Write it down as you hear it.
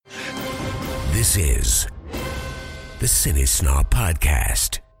This is the CineSnob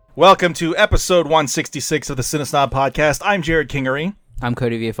Podcast. Welcome to episode 166 of the CineSnob Podcast. I'm Jared Kingery. I'm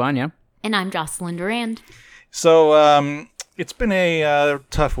Cody Villafana. And I'm Jocelyn Durand. So, it's been a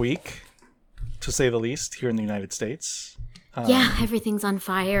tough week, to say the least, here in the United States. Yeah, everything's on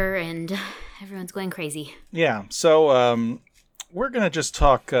fire and everyone's going crazy. Yeah, so we're going to just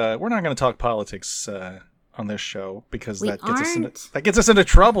talk, we're not going to talk politics on this show because that gets us into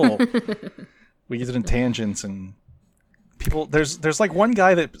trouble. We get into tangents and people, there's like one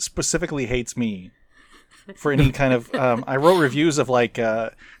guy that specifically hates me for any kind of, I wrote reviews of like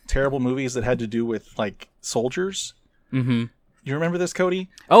terrible movies that had to do with like soldiers. Mm-hmm. You remember this, Cody?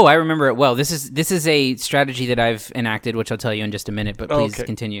 Oh, I remember it well. This is a strategy that I've enacted, which I'll tell you in just a minute, but please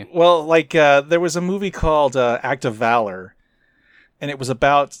continue. Well, like there was a movie called Act of Valor, and it was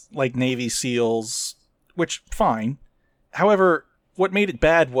about like Navy SEALs, which, fine. However, what made it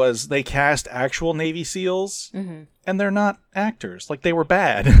bad was they cast actual Navy SEALs, and they're not actors. Like, they were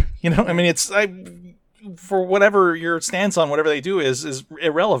bad. You know, I mean, for whatever your stance on whatever they do is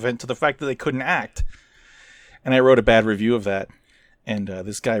irrelevant to the fact that they couldn't act. And I wrote a bad review of that, and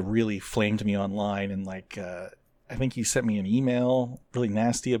this guy really flamed me online, and like, I think he sent me an email really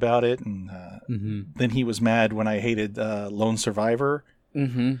nasty about it, and then he was mad when I hated Lone Survivor.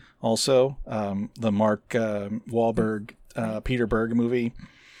 Mm-hmm. Also, the Mark Wahlberg, Peter Berg movie,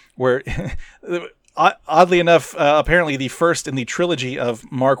 where oddly enough, apparently the first in the trilogy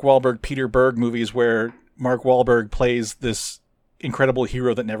of Mark Wahlberg, Peter Berg movies where Mark Wahlberg plays this incredible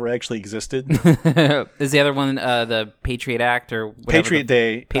hero that never actually existed. Is the other one the Patriot Act or whatever? Patriot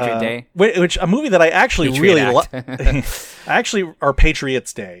Day. Patriot Day. Which a movie that I actually Patriot really actually, or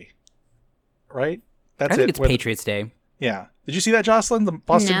Patriots Day, right? That's I think it. it's Patriots Day. Yeah. Did you see that, Jocelyn? The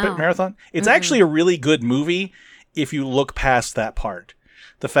Boston No. Marathon? It's actually a really good movie if you look past that part.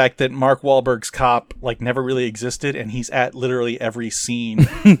 The fact that Mark Wahlberg's cop like never really existed, and he's at literally every scene.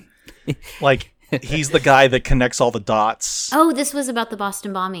 Like, he's the guy that connects all the dots. Oh, this was about the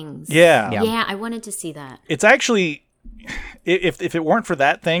Boston bombings. Yeah. Yeah, I wanted to see that. It's actually, if it weren't for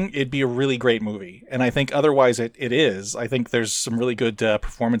that thing, it'd be a really great movie. And I think otherwise it is. I think there's some really good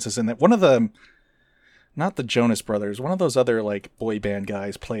performances in that. One of the, not the Jonas Brothers, one of those other like boy band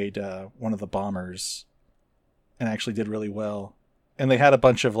guys played one of the bombers and actually did really well. And they had a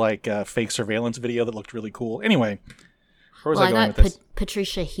bunch of like fake surveillance video that looked really cool. Anyway, where was I going with this?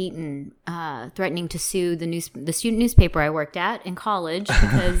 Patricia Heaton threatening to sue the student newspaper I worked at in college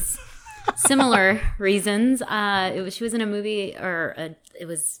because similar reasons. She was in a movie, it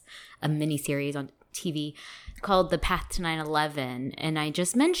was a miniseries on TV called The Path to 9/11, and I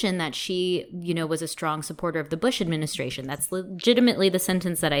just mentioned that she, was a strong supporter of the Bush administration. That's legitimately the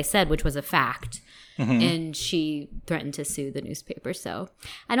sentence that I said, which was a fact. Mm-hmm. And she threatened to sue the newspaper. So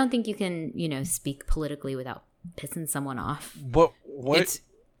I don't think you can, speak politically without pissing someone off. What?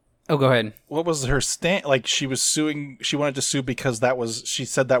 Oh, go ahead. What was her stand? Like, she was suing. She wanted to sue because she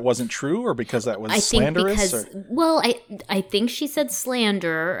said that wasn't true, or because that was slanderous. I think she said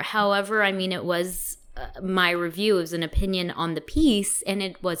slander. However, I mean, it was my review. It was an opinion on the piece, and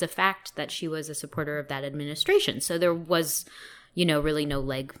it was a fact that she was a supporter of that administration. So there was, really no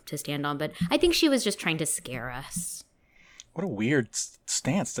leg to stand on. But I think she was just trying to scare us. What a weird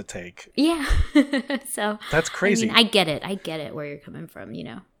stance to take. Yeah. So that's crazy. I get it. I get it where you're coming from,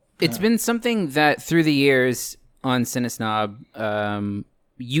 It's been something that through the years on CineSnob,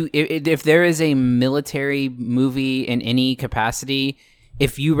 if there is a military movie in any capacity,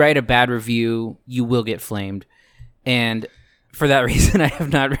 if you write a bad review, you will get flamed. And for that reason, I have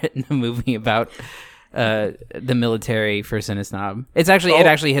not written a movie about the military for CineSnob. It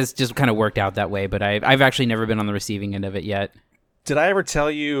actually has just kind of worked out that way, but I've actually never been on the receiving end of it yet. Did I ever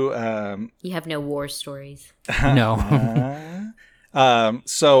tell you? You have no war stories. No.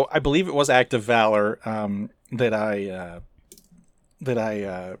 So I believe it was Act of Valor that I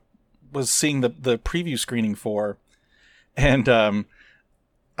was seeing the preview screening for, and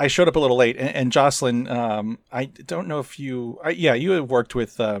I showed up a little late. And Jocelyn, I don't know if you had worked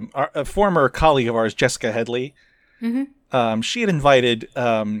with a former colleague of ours, Jessica Headley. Mm-hmm. She had invited.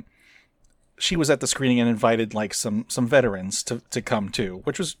 She was at the screening and invited like some veterans to come too,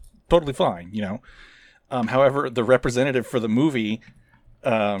 which was totally fine, However, the representative for the movie,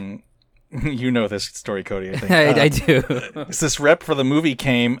 you know this story, Cody, I think. I do. This rep for the movie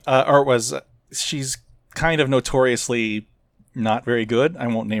came, she's kind of notoriously not very good. I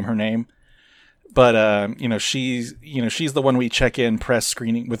won't name her name. But, she's the one we check in press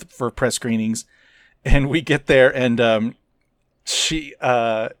screening for press screenings. And we get there and she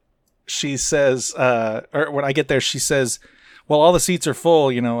says, or when I get there, she says, well, all the seats are full.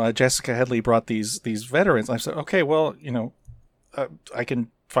 Jessica Headley brought these veterans. I said, okay, well, I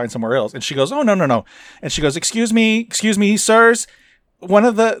can find somewhere else. And she goes, oh, no. And she goes, excuse me, sirs. A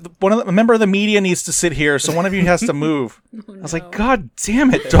member of the media needs to sit here, so one of you has to move. Oh, I was like, God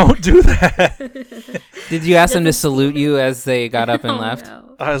damn it, don't do that. Did you ask them to salute you as they got up and left?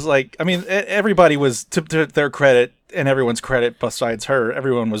 No. I was like, I mean, everybody was, to their credit and everyone's credit besides her,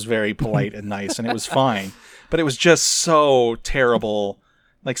 everyone was very polite and nice, and it was fine. But it was just so terrible,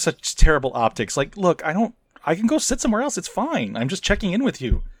 like such terrible optics. Like, look, I can go sit somewhere else. It's fine. I'm just checking in with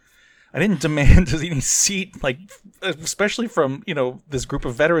you. I didn't demand any seat, like, especially from, this group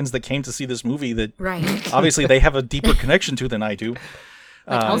of veterans that came to see this movie that Right. obviously they have a deeper connection to than I do.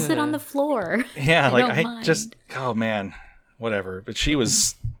 Like, I'll sit on the floor. Yeah, I like don't I mind. just, oh man, whatever. But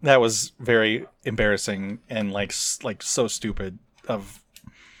that was very embarrassing and like so stupid of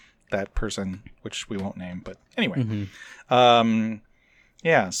that person, which we won't name. But anyway,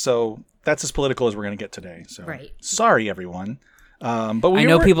 yeah. So that's as political as we're gonna get today. So Right. sorry, everyone. But I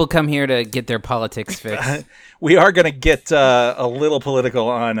know people come here to get their politics fixed. We are going to get a little political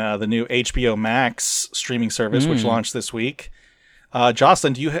on the new HBO Max streaming service, which launched this week.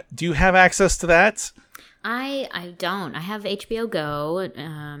 Jocelyn, do you have access to that? I don't. I have HBO Go.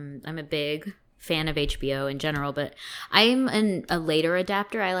 I'm a big fan of HBO in general, but I'm a later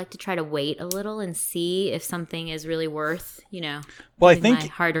adapter. I like to try to wait a little and see if something is really worth, Well, I giving think my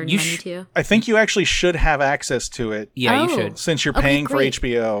hard-earned you money to. I think you actually should have access to it Yeah, you Oh. should. since you're Okay, paying for great.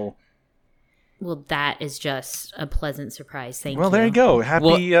 HBO. Well, that is just a pleasant surprise. Thank you. Well, there you go.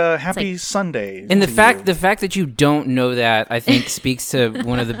 Happy Well, happy Sunday. And the to fact you. that you don't know that, I think, speaks to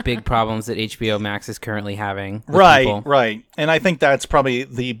one of the big problems that HBO Max is currently having. With Right, people. right. And I think that's probably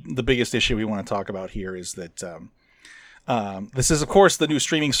the biggest issue we want to talk about here is that this is, of course, the new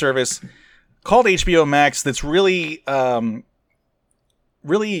streaming service called HBO Max that's really,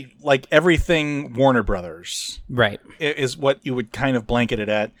 really like everything Warner Brothers Right. is what you would kind of blanket it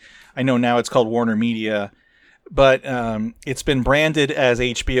at. I know now it's called Warner Media, but it's been branded as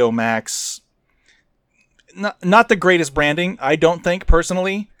HBO Max. Not the greatest branding, I don't think,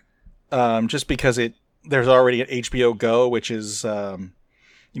 personally, just because there's already an HBO Go, which is the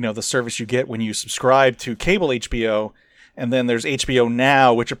service you get when you subscribe to cable HBO, and then there's HBO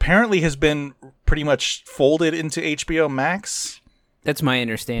Now, which apparently has been pretty much folded into HBO Max. That's my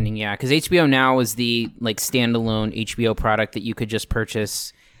understanding, yeah. Because HBO Now is the standalone HBO product that you could just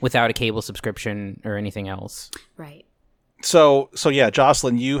purchase without a cable subscription or anything else. Right. So yeah,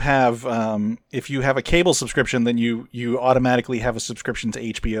 Jocelyn, you have if you have a cable subscription, then you automatically have a subscription to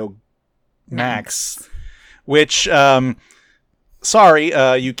HBO Max, which sorry,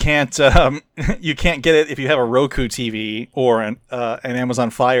 you can't you can't get it if you have a Roku TV or an Amazon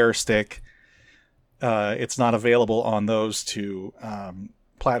Fire Stick. It's not available on those two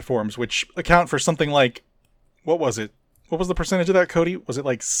platforms, which account for something like, what was it? What was the percentage of that, Cody? Was it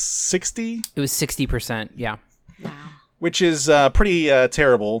like 60? It was 60%, yeah. Wow. Which is pretty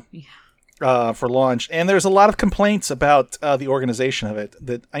terrible for launch. And there's a lot of complaints about the organization of it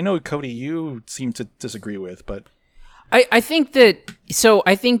that I know, Cody, you seem to disagree with, but I think that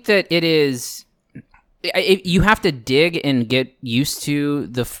it is. You have to dig and get used to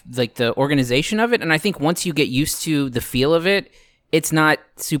the organization of it, and I think once you get used to the feel of it, it's not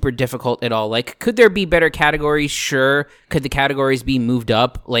super difficult at all. Like, could there be better categories? Sure. Could the categories be moved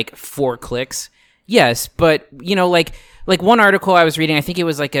up 4 clicks? Yes, but like one article I was reading, I think it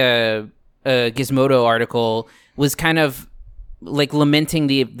was like a Gizmodo article, was kind of lamenting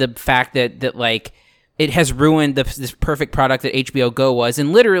the fact that it has ruined this perfect product that HBO Go was.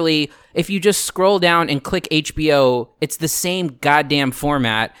 And literally, if you just scroll down and click HBO, it's the same goddamn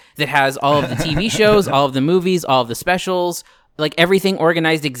format that has all of the TV shows, all of the movies, all of the specials, everything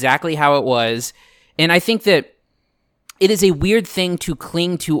organized exactly how it was. And I think that it is a weird thing to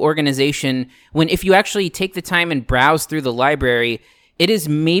cling to organization when, if you actually take the time and browse through the library, it is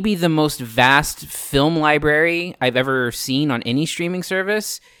maybe the most vast film library I've ever seen on any streaming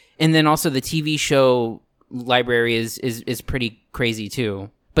service. And then also the TV show library is pretty crazy too.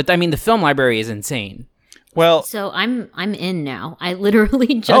 But I mean, the film library is insane. well, So I'm in now. I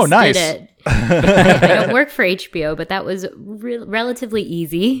literally just Oh, nice. did it. I don't work for HBO, but that was relatively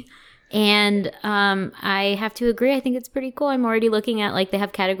easy. And I have to agree. I think it's pretty cool. I'm already looking at they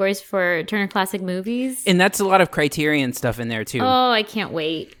have categories for Turner Classic Movies. And that's a lot of Criterion stuff in there too. Oh, I can't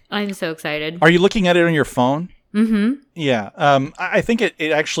wait. I'm so excited. are you looking at it on your phone? Mm-hmm. Yeah. I think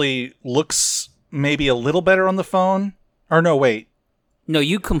it actually looks maybe a little better on the phone. Or no, wait. No,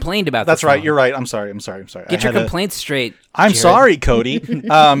 you complained about That's the right. phone. You're right. I'm sorry. Get your complaints straight. I'm Jared. sorry, Cody.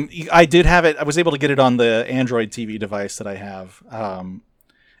 I did have it. I was able to get it on the Android TV device that I have,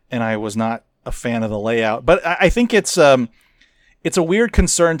 and I was not a fan of the layout. But I think it's a weird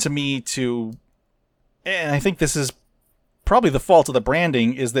concern to me and I think this is probably the fault of the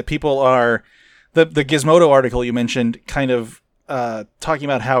branding, is that people are the Gizmodo article you mentioned kind of talking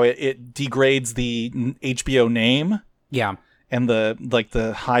about how it degrades the HBO name. Yeah. And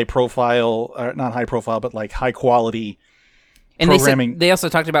the high profile, not high profile, but like high quality programming. They also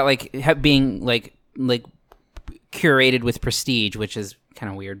talked about like being like curated with prestige, which is kind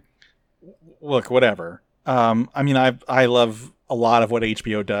of weird. Look, whatever. I mean, I love a lot of what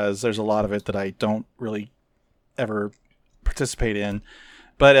HBO does. There's a lot of it that I don't really ever participate in,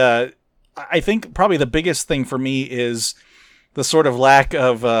 but I think probably the biggest thing for me is the sort of lack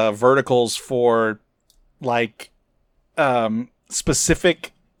of verticals for like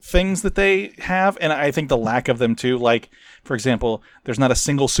specific things that they have, and I think the lack of them too. Like, for example, there's not a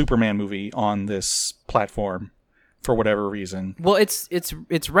single Superman movie on this platform for whatever reason. Well,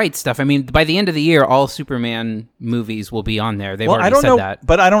 it's right stuff. I mean, by the end of the year, all Superman movies will be on there. They've already said that.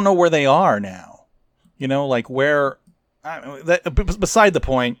 But I don't know where they are now. You know, like where. Beside the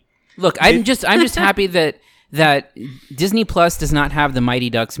point. Look, I'm just happy that Disney Plus does not have the Mighty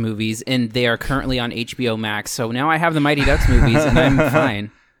Ducks movies, and they are currently on HBO Max. So now I have the Mighty Ducks movies, and I'm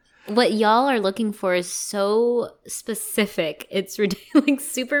fine. What y'all are looking for is so specific. It's ridiculous. Like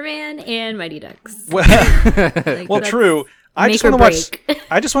Superman and Mighty Ducks. Well, true. I just want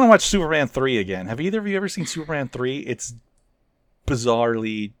to watch Superman 3 again. Have either of you ever seen Superman 3? It's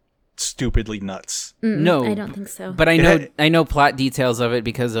bizarrely, stupidly nuts. No, I don't think so. But I know plot details of it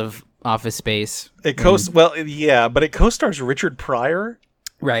because of Office Space. It but it co-stars Richard Pryor.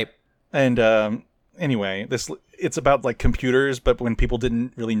 Right. And anyway, it's about like computers, but when people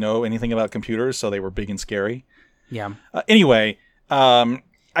didn't really know anything about computers, so they were big and scary. Yeah. Anyway,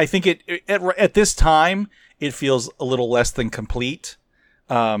 I think at this time it feels a little less than complete.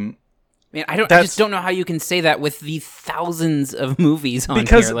 Man, I just don't know how you can say that with the thousands of movies on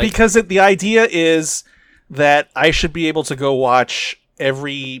here. Because the idea is that I should be able to go watch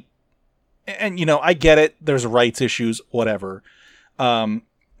every, and I get it. There's rights issues, whatever.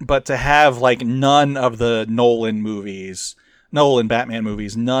 But to have like none of the Nolan Batman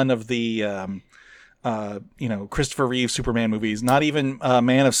movies, none of the Christopher Reeve Superman movies, not even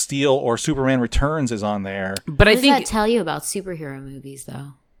Man of Steel or Superman Returns is on there. But what does that tell you about superhero movies,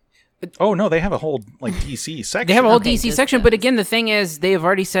 though? Oh no, they have a whole like DC section. They have a whole DC section, but again, the thing is, they have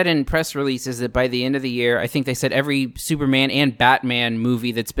already said in press releases that by the end of the year, I think they said every Superman and Batman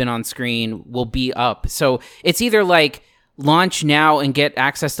movie that's been on screen will be up. So it's either like launch now and get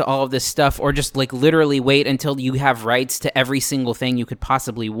access to all of this stuff, or just like literally wait until you have rights to every single thing you could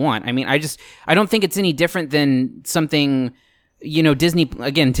possibly want. I mean, I don't think it's any different than something, Disney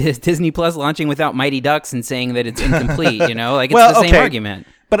Plus launching without Mighty Ducks and saying that it's incomplete, like it's the same argument.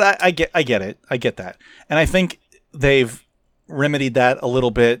 But I get it. I get that. And I think they've remedied that a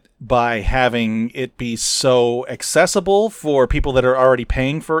little bit by having it be so accessible for people that are already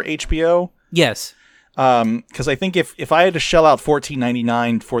paying for HBO. Yes. Because I think if I had to shell out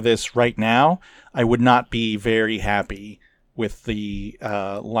 $14.99 for this right now, I would not be very happy with the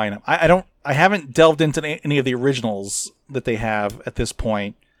lineup. I haven't delved into any of the originals that they have at this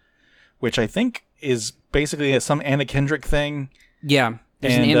point, which I think is basically some Anna Kendrick thing. Yeah.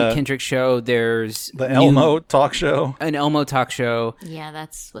 There's an Anna Kendrick show. There's the Elmo talk show. An Elmo talk show. Yeah,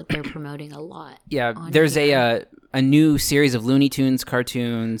 that's what they're promoting a lot. Yeah, there's a new series of Looney Tunes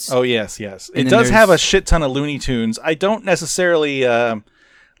cartoons. Oh, yes. It does have a shit ton of Looney Tunes. I don't necessarily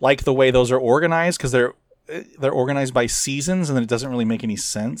like the way those are organized, because they're organized by seasons, and it doesn't really make any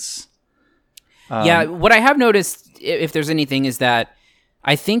sense. Yeah, what I have noticed, if there's anything, is that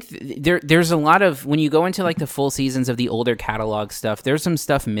I think there's a lot of, when you go into like the full seasons of the older catalog stuff, there's some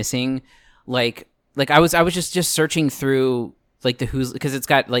stuff missing. Like I was just searching through like the Who's, because it's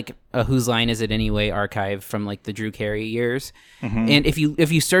got like a Whose Line Is It Anyway archive from like the Drew Carey years. Mm-hmm. And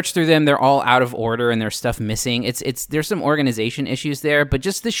if you search through them, they're all out of order and there's stuff missing. There's some organization issues there, but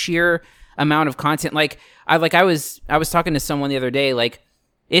just the sheer amount of content. I was talking to someone the other day, like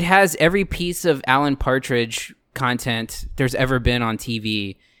it has every piece of Alan Partridge content there's ever been on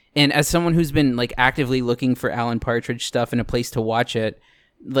TV, and as someone who's been like actively looking for Alan Partridge stuff and a place to watch it,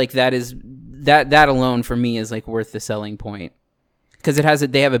 like that alone for me is like worth the selling point, because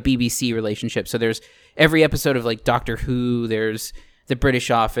they have a BBC relationship. So there's every episode of like Doctor Who, there's the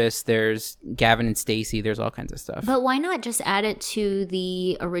British Office. There's Gavin and Stacey. There's all kinds of stuff. But why not just add it to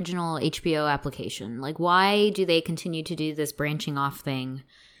the original HBO application? Like, why do they continue to do this branching off thing?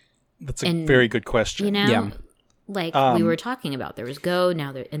 That's a very good question. You know, Yeah. like we were talking about, there was Go,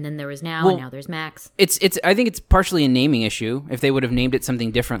 now there, and then there was Now, Well, and now there's Max. It's. I think it's partially a naming issue. If they would have named it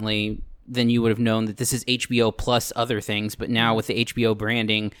something differently, then you would have known that this is HBO plus other things. But now with the HBO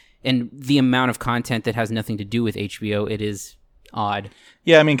branding and the amount of content that has nothing to do with HBO, it is odd.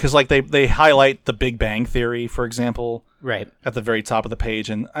 Yeah, I mean, because like they highlight the Big Bang Theory, for example, Right. at the very top of the page,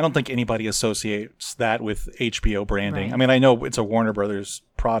 and I don't think anybody associates that with HBO branding. Right. I mean, I know it's a Warner Brothers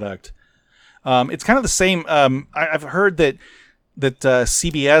product. It's kind of the same. I've heard that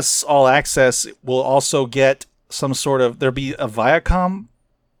CBS All Access will also get some sort of, there'll be a Viacom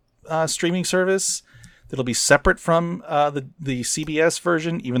streaming service that'll be separate from the CBS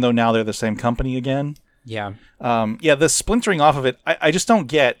version, even though now they're the same company again. Yeah. The splintering off of it, I just don't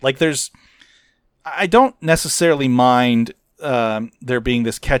get. Like, I don't necessarily mind there being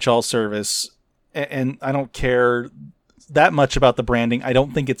this catch-all service, and I don't care that much about the branding. I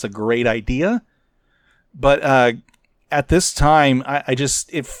don't think it's a great idea, but at this time,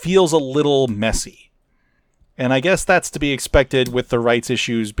 it feels a little messy. And I guess that's to be expected with the rights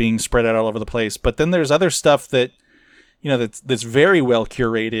issues being spread out all over the place. But then there's other stuff that, that's very well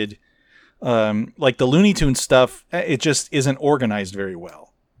curated, like the Looney Tunes stuff. It just isn't organized very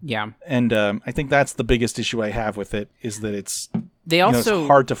well. Yeah. And I think that's the biggest issue I have with it, is that it's It's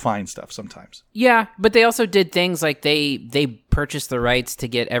hard to find stuff sometimes. Yeah, but they also did things like they purchased the rights to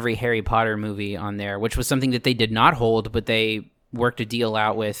get every Harry Potter movie on there, which was something that they did not hold, but they worked a deal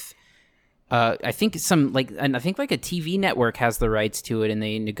out with. I think a TV network has the rights to it, and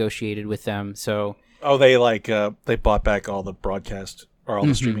they negotiated with them. So they bought back all the broadcast or all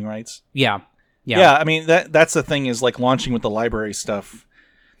the streaming rights. yeah. I mean that's the thing, is like launching with the library stuff.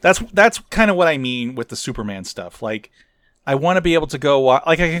 That's kind of what I mean with the Superman stuff. Like, I want to be able to go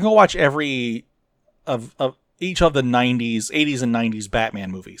I can go watch every of each of the 80s and 90s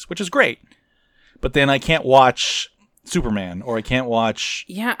Batman movies, which is great. But then I can't watch Superman, or I can't watch.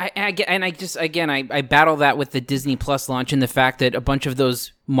 Yeah, I battle that with the Disney Plus launch, and the fact that a bunch of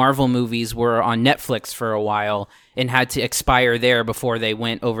those Marvel movies were on Netflix for a while and had to expire there before they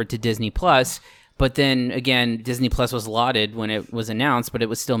went over to Disney Plus. But then again, Disney Plus was lauded when it was announced, but it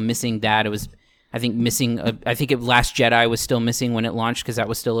was still missing that. It was, I think, Last Jedi was still missing when it launched, because that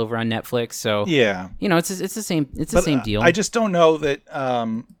was still over on Netflix. So yeah, it's the same. It's the same deal. I just don't know that.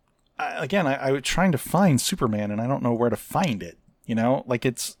 I was trying to find Superman, and I don't know where to find it. Like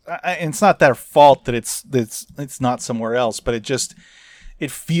it's not their fault that it's not somewhere else, but it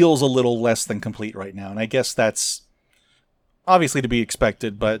feels a little less than complete right now, and I guess that's obviously to be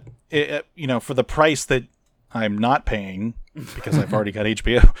expected. But for the price that I'm not paying, because I've already got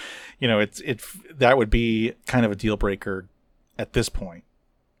HBO, that would be kind of a deal breaker at this point.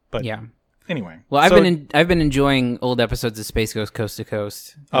 But yeah. Anyway, well, I've been enjoying old episodes of Space Ghost Coast to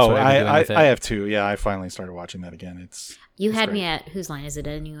Coast. That's what I've been doing with it. I have too. Yeah, I finally started watching that again. You had great. me at Whose Line Is It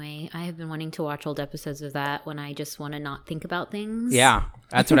Anyway? I have been wanting to watch old episodes of that when I just want to not think about things. Yeah,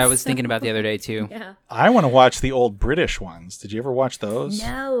 that's what I was thinking about the other day too. Yeah. I want to watch the old British ones. Did you ever watch those?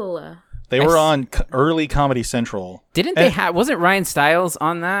 No. They were on early Comedy Central. Didn't they have? Wasn't Ryan Stiles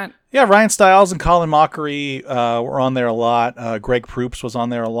on that? Yeah, Ryan Stiles and Colin Mockery were on there a lot. Greg Proops was on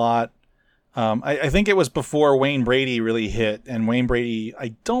there a lot. I think it was before Wayne Brady really hit, and Wayne Brady,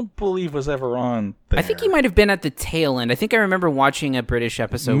 I don't believe, was ever on there. I think he might have been at the tail end. I think I remember watching a British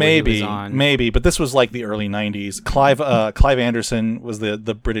episode where he was on. Maybe, but this was like the early 90s. Clive Anderson was the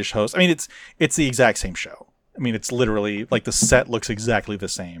British host. I mean, it's the exact same show. I mean, it's literally, like, the set looks exactly the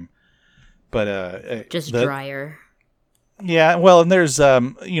same. But just drier. Yeah, well, and there's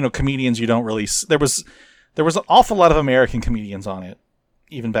comedians you don't really there was an awful lot of American comedians on it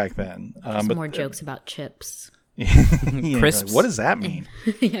even back then. But more jokes about chips. Crisps. What does that mean?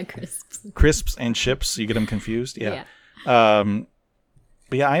 Yeah, crisps. Crisps and chips. You get them confused. Yeah. But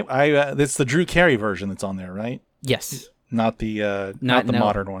yeah, it's the Drew Carey version that's on there, right? Yes. Not the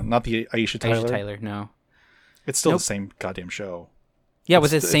modern one. Not the Aisha Tyler. Aisha Tyler. No. It's still the same goddamn show. Yeah,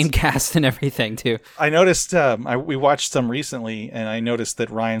 with the same cast and everything too. I noticed we watched some recently, and I noticed that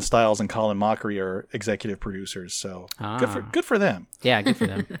Ryan Stiles and Colin Mockery are executive producers. So good for them. Yeah, good for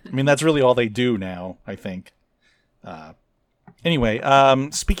them. I mean, that's really all they do now, I think. Anyway,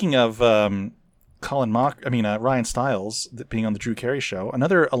 speaking of Ryan Stiles being on the Drew Carey Show,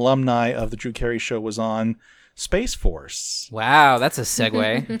 another alumni of the Drew Carey Show was on Space Force. Wow, that's a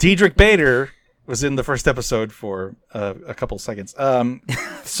segue. Diedrich Bader was in the first episode for a couple seconds.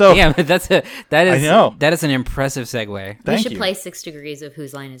 So Yeah, but that is I know. that is an impressive segue. We Thank should you. play 6 Degrees of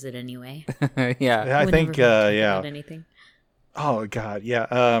Whose Line Is It Anyway? Yeah. I Whenever think we talk yeah. about anything. Oh God,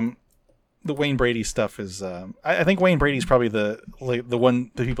 yeah. The Wayne Brady stuff is. I think Wayne Brady's probably the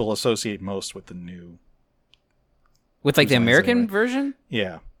one that people associate most with the new. With like the Whose Line Is It American Anyway? version?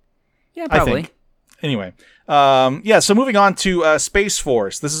 Yeah, Yeah, I probably. think. Anyway, yeah. So moving on to Space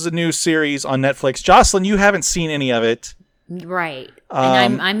Force. This is a new series on Netflix. Jocelyn, you haven't seen any of it. Right.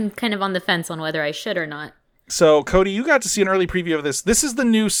 And I'm kind of on the fence on whether I should or not. So, Cody, you got to see an early preview of this. This is the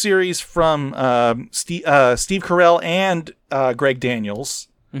new series from Steve Carell and Greg Daniels,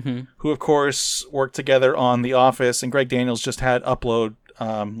 who, of course, worked together on The Office. And Greg Daniels just had Upload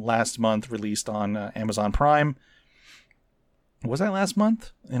last month, released on Amazon Prime. Was that last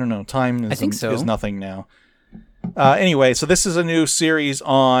month? I don't know. Time is, I think so. is nothing now. Anyway, so this is a new series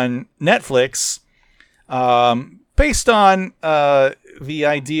on Netflix based on the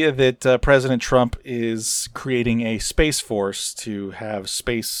idea that President Trump is creating a space force to have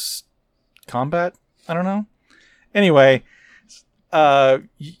space combat. I don't know. Anyway,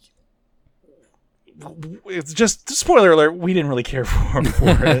 it's just spoiler alert. We didn't really care for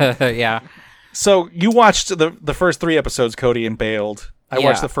it. Yeah. So you watched the first 3 episodes, Cody, and bailed. I Yeah.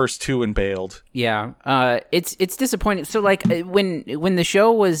 watched the first 2 and bailed. Yeah, it's disappointing. So like when the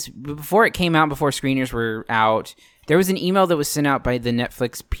show was before it came out, before screeners were out, there was an email that was sent out by the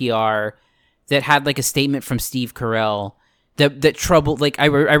Netflix PR that had like a statement from Steve Carell that troubled. Like I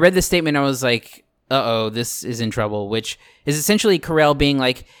read the statement, and I was like, "Uh-oh, this is in trouble." Which is essentially Carell being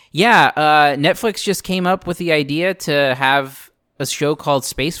like, "Yeah, Netflix just came up with the idea to have a show called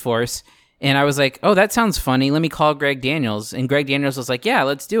Space Force." And I was like, "Oh, that sounds funny. Let me call Greg Daniels." And Greg Daniels was like, "Yeah,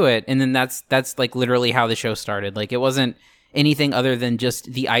 let's do it." And then that's like literally how the show started. Like it wasn't anything other than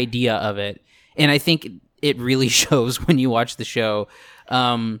just the idea of it. And I think it really shows when you watch the show.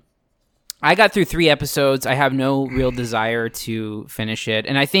 I got through 3 episodes. I have no real desire to finish it.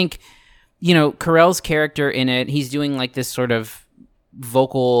 And I think, Carell's character in it, he's doing like this sort of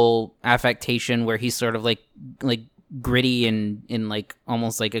vocal affectation where he's sort of like gritty and in like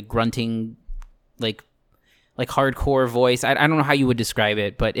almost like a grunting like hardcore voice. I don't know how you would describe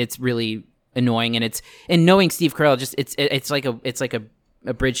it, but it's really annoying. And knowing Steve Carell, just it's like a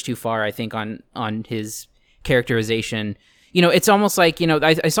bridge too far, I think, on his characterization. It's almost like,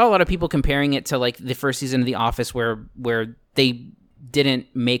 I saw a lot of people comparing it to like the first season of The Office where they didn't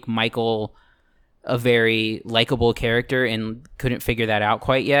make Michael a very likable character and couldn't figure that out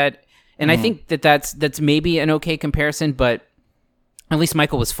quite yet. And I think that's maybe an okay comparison, but at least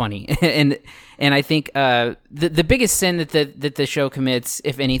Michael was funny. and I think the biggest sin that the show commits,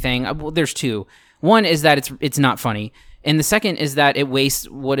 if anything, well, there's 2. One is that it's not funny, and the second is that it wastes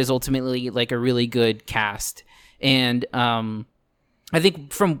what is ultimately like a really good cast. And I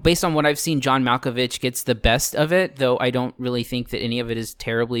think based on what I've seen, John Malkovich gets the best of it, though I don't really think that any of it is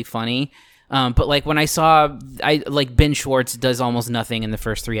terribly funny. But like when Ben Schwartz does almost nothing in the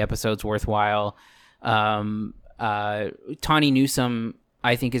first 3 episodes worthwhile. Tawny Newsome,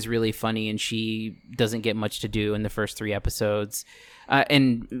 I think, is really funny, and she doesn't get much to do in the first 3 episodes.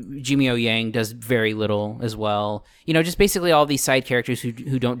 And Jimmy O Yang does very little as well. Just basically all these side characters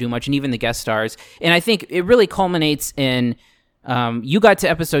who don't do much, and even the guest stars. And I think it really culminates in you got to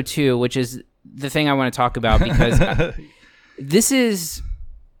episode 2, which is the thing I want to talk about, because this is.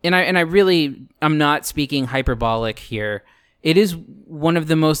 And I'm not speaking hyperbolic here. It is one of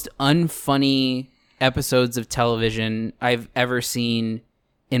the most unfunny episodes of television I've ever seen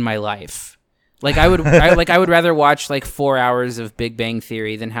in my life. Like I would rather watch like 4 hours of Big Bang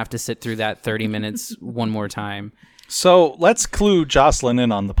Theory than have to sit through that 30 minutes one more time. So let's clue Jocelyn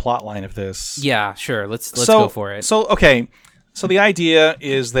in on the plot line of this. Yeah, sure. Let's go for it. So okay. So the idea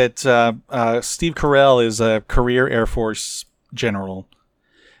is that Steve Carell is a career Air Force general.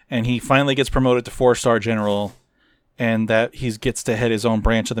 And he finally gets promoted to 4-star general, and that he gets to head his own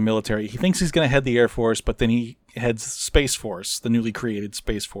branch of the military. He thinks he's going to head the Air Force, but then he heads Space Force, the newly created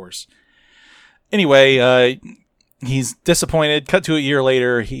Space Force. Anyway, he's disappointed. Cut to a year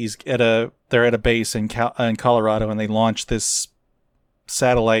later, they're at a base in Colorado, and they launch this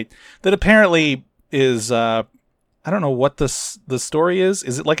satellite that apparently is I don't know what the story is.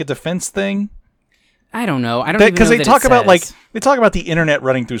 Is it like a defense thing? I don't know. I don't even know because they that talk it about says. they talk about the internet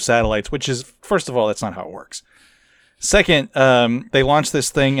running through satellites, which is, first of all, that's not how it works. Second, they launch this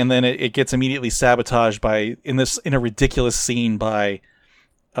thing and then it gets immediately sabotaged in a ridiculous scene by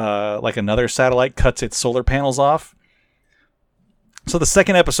like another satellite cuts its solar panels off. So the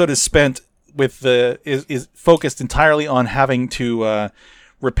second episode is spent with is focused entirely on having to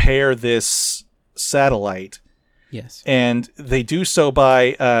repair this satellite. Yes. And they do so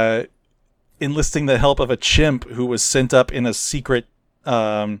by enlisting the help of a chimp who was sent up in a secret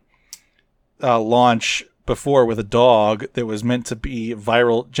launch before with a dog that was meant to be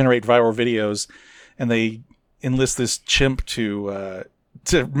generate viral videos, and they enlist this chimp to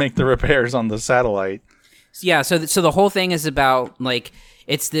make the repairs on the satellite. Yeah, so the whole thing is about, like,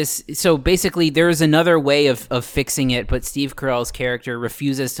 it's this. So basically, there's another way of fixing it, but Steve Carell's character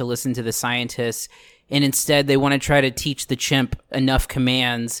refuses to listen to the scientists, and instead they want to try to teach the chimp enough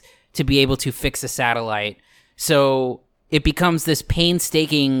commands to be able to fix a satellite. So it becomes this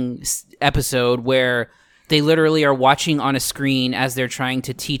painstaking episode where they literally are watching on a screen as they're trying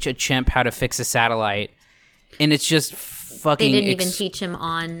to teach a chimp how to fix a satellite, and it's just fucking. They didn't even teach him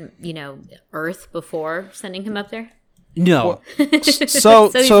on, Earth before sending him up there. No.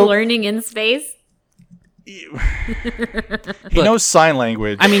 So he's learning in space. He knows sign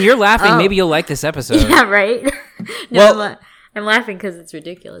language. I mean, you're laughing. Maybe you'll like this episode. Yeah, right. Well, I'm laughing because it's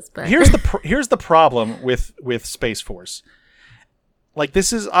ridiculous. But here's the problem with Space Force. Like,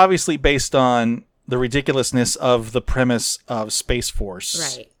 this is obviously based on the ridiculousness of the premise of Space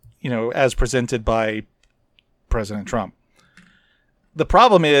Force, right? As presented by President Trump. The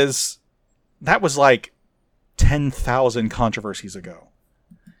problem is that was like 10,000 controversies ago,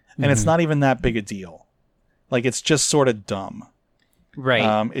 and it's not even that big a deal. Like, it's just sort of dumb,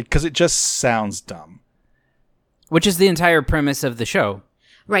 right? Because it just sounds dumb. Which is the entire premise of the show.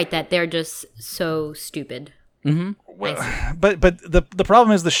 Right, that they're just so stupid. Mm-hmm. Well, but the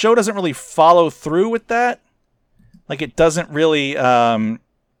problem is the show doesn't really follow through with that. Like, it doesn't really, it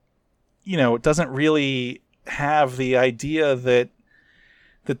doesn't really have the idea that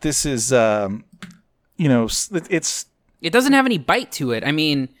this is, it's. It doesn't have any bite to it. I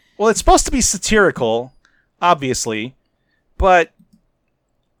mean, well, it's supposed to be satirical, obviously, but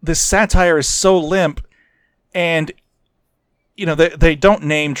this satire is so limp, and they don't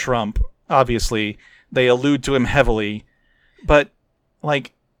name Trump, obviously. They allude to him heavily, but,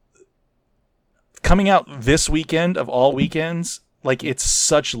 like, coming out this weekend of all weekends, like, it's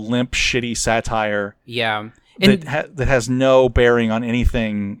such limp, shitty satire. Yeah, that has no bearing on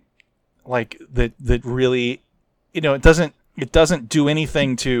anything. Like, that really, it doesn't do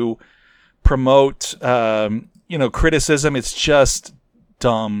anything to promote, criticism. It's just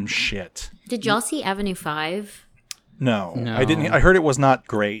dumb shit. Did y'all see Avenue 5? No, I didn't. I heard it was not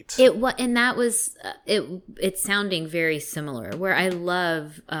great. And that was it's sounding very similar. Where I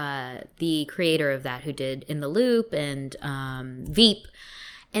love the creator of that, who did In the Loop and Veep,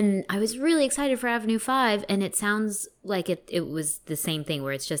 and I was really excited for Avenue 5, and it sounds like it was the same thing,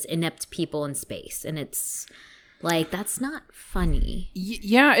 where it's just inept people in space, and it's like, that's not funny.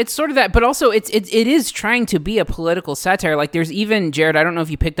 Yeah, it's sort of that, but also it is trying to be a political satire. Like, there's even, Jared, I don't know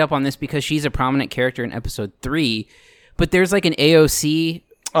if you picked up on this because she's a prominent character in episode 3, but there's like an AOC.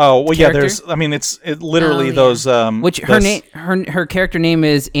 Oh, well, character. Yeah, there's, I mean, it's literally those, which her character name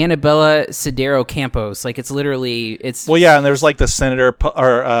is Annabella Cedero Campos. Like, it's literally, it's. Well, yeah, and there's like the senator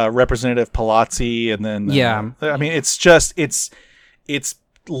or Representative Palazzi, and then, I mean, it's just, it's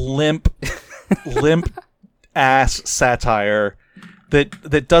limp ass satire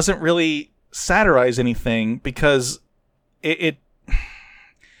that doesn't really satirize anything, because it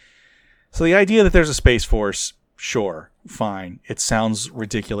so the idea that there's a Space Force, sure, fine, it sounds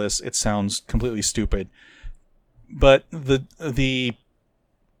ridiculous, it sounds completely stupid, but the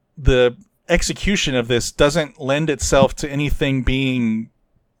execution of this doesn't lend itself to anything being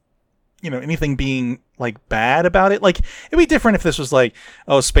like bad about it. Like, it'd be different if this was like,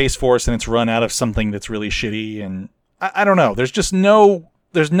 Space Force, and it's run out of something that's really shitty, and I don't know. There's no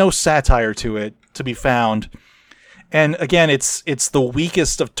satire to it to be found. And again, it's the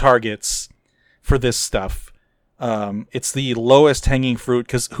weakest of targets for this stuff. It's the lowest hanging fruit,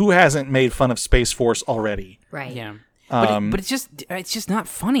 because who hasn't made fun of Space Force already? Right. Yeah. But it's just not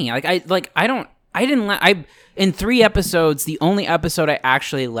funny. In 3 episodes, the only episode I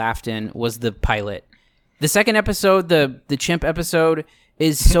actually laughed in was the pilot. The second episode, the chimp episode,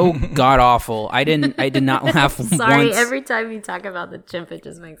 is so god awful. I did not laugh Sorry, once. every time you talk about the chimp, it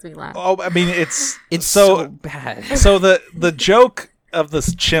just makes me laugh. Oh, I mean, it's so bad. So the joke of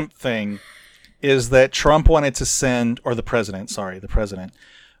this chimp thing is that Trump wanted to send, or the president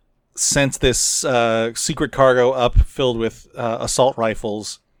sent this secret cargo up filled with assault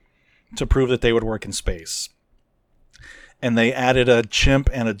rifles to prove that they would work in space. And they added a chimp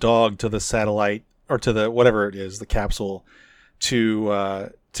and a dog to the satellite, or to the whatever it is, the capsule,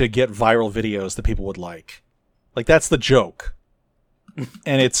 to get viral videos that people would like. Like, that's the joke.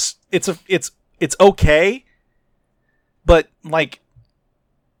 And it's okay, but like,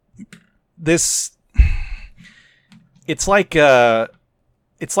 this. It's like the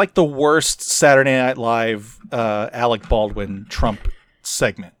worst Saturday Night Live Alec Baldwin Trump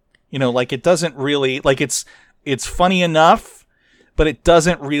segment. You know, like it doesn't really like it's funny enough, but it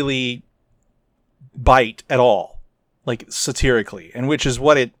doesn't really bite at all, like satirically, and which is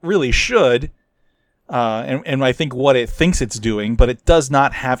what it really should. And I think what it thinks it's doing, but it does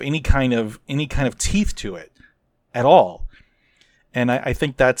not have any kind of teeth to it at all. And I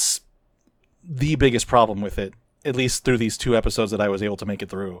think that's the biggest problem with it, at least through these 2 episodes that I was able to make it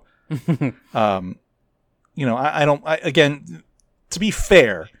through. You know, again, to be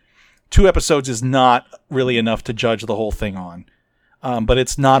fair, 2 episodes is not really enough to judge the whole thing on. But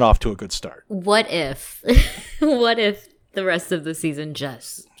it's not off to a good start. What if the rest of the season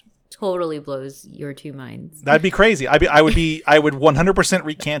just totally blows your 2 minds? That'd be crazy. I would 100%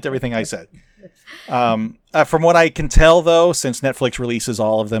 recant everything I said. From what I can tell, though, since Netflix releases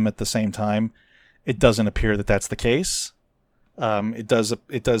all of them at the same time, it doesn't appear that that's the case. It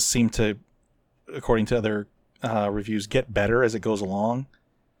does seem to, according to other reviews, get better as it goes along.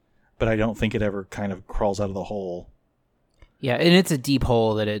 But I don't think it ever kind of crawls out of the hole. Yeah, and it's a deep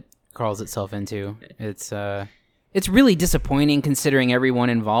hole that it crawls itself into. It's really disappointing considering everyone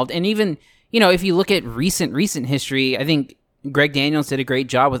involved. And even, you know, if you look at recent history, I think Greg Daniels did a great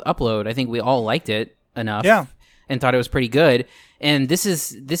job with Upload. I think we all liked it enough. Yeah. And thought it was pretty good. And this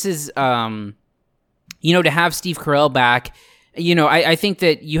is you know, to have Steve Carell back, you know, I think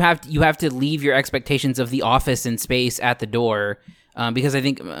that you have to leave your expectations of The Office in space at the door. Because I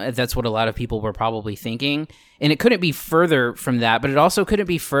think that's what a lot of people were probably thinking. And it couldn't be further from that, but it also couldn't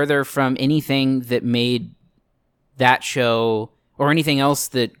be further from anything that made that show or anything else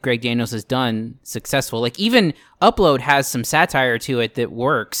that Greg Daniels has done successful. Like even Upload has some satire to it that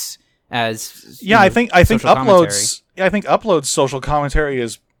works as I think Upload's social commentary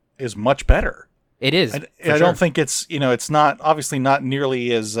is much better. It is. I don't think it's, you know, it's not obviously not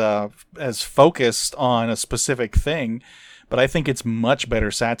nearly as focused on a specific thing. But I think it's much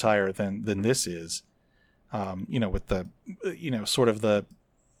better satire than this is, you know, with the, you know, sort of the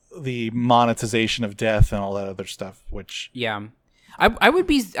monetization of death and all that other stuff. Which I would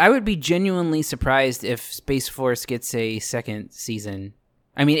be genuinely surprised if Space Force gets a second season.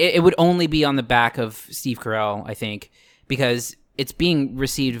 I mean, it would only be on the back of Steve Carell, I think, because it's being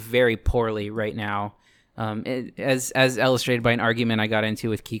received very poorly right now. As illustrated by an argument I got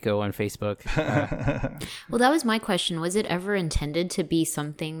into with Kiko on Facebook. Well, that was my question. Was it ever intended to be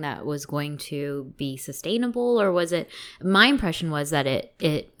something that was going to be sustainable, or was it? My impression was that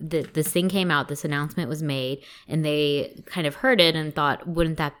this thing came out, this announcement was made, and they kind of heard it and thought,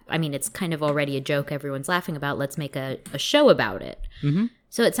 wouldn't that? I mean, it's kind of already a joke everyone's laughing about. Let's make a show about it. Mm-hmm.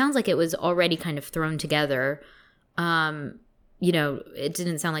 So it sounds like it was already kind of thrown together. You know, it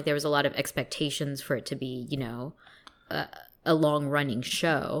didn't sound like there was a lot of expectations for it to be, you know, a long-running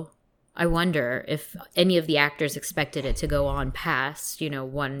show. I wonder if any of the actors expected it to go on past, you know,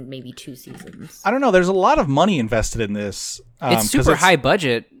 1, maybe 2 seasons. I don't know. There's a lot of money invested in this. It's super high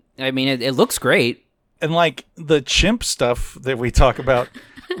budget. I mean, it looks great. And like the chimp stuff that we talk about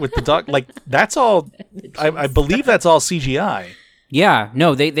with the dog, like that's all, I believe that's all CGI. Yeah.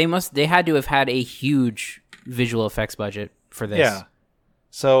 No, they had to have had a huge visual effects budget for this. Yeah.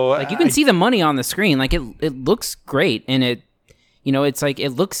 So like you can see the money on the screen. Like it looks great, and it, you know, it's like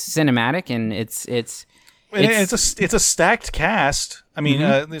it looks cinematic, and it's a stacked cast. I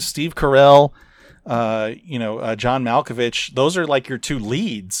mean, Steve Carell, you know, John Malkovich. Those are like your 2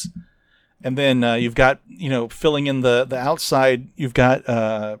 leads, and then you've got, you know, filling in the outside. You've got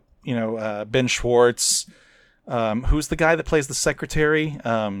you know, Ben Schwartz. Who's the guy that plays the secretary?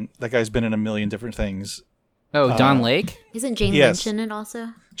 That guy's been in a million different things. Oh, Don Lake? Isn't Jane Lynch in it also?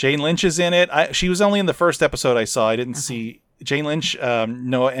 Jane Lynch is in it. She was only in the first episode I saw. I didn't see Jane Lynch,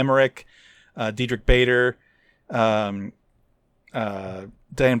 Noah Emmerich, Diedrich Bader, Dan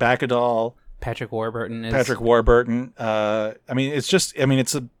Bacadol, Patrick Warburton. I mean, it's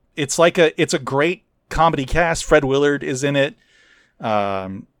a great comedy cast. Fred Willard is in it.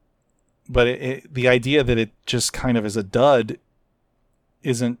 But the idea that it just kind of is a dud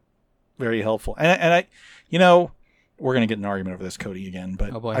isn't very helpful. And I, you know, we're going to get an argument over this, Cody, again,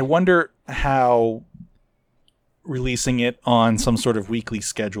 but I wonder how releasing it on some sort of weekly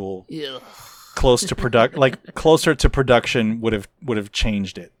schedule closer to production would have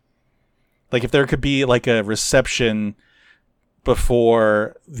changed it. Like if there could be like a reception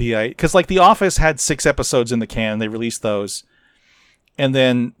before because like The Office had 6 episodes in the can, they released those, and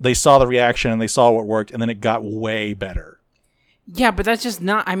then they saw the reaction and they saw what worked, and then it got way better. Yeah, but that's just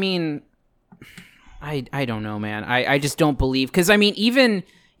not, I mean, I don't know, man. I just don't believe, because I mean, even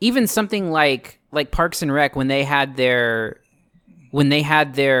even something like Parks and Rec, when they had their when they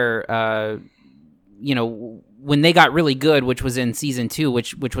got really good, which was in season 2,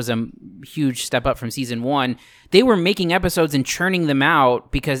 which was a huge step up from season 1, they were making episodes and churning them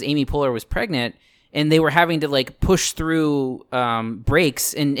out because Amy Poehler was pregnant, and they were having to like push through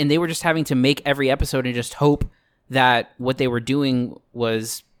breaks, and they were just having to make every episode and just hope that what they were doing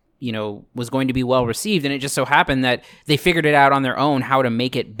was going to be well received. And it just so happened that they figured it out on their own how to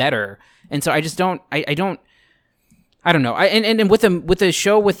make it better. And so I just don't know. And with a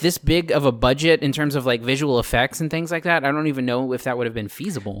show with this big of a budget in terms of like visual effects and things like that, I don't even know if that would have been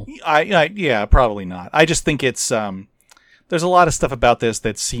feasible. Yeah, probably not. I just think it's there's a lot of stuff about this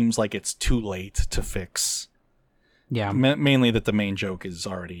that seems like it's too late to fix. Yeah, mainly that the main joke is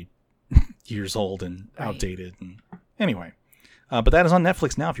already years old and outdated. And anyway, but that is on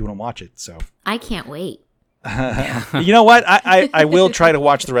Netflix now if you want to watch it. So I can't wait. You know what? I will try to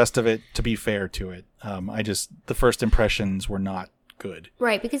watch the rest of it, to be fair to it. The first impressions were not good.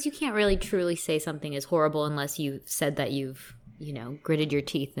 Right, because you can't really truly say something is horrible unless you've said that you've, gritted your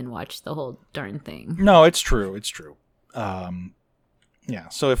teeth and watched the whole darn thing. No, it's true. It's true. Yeah,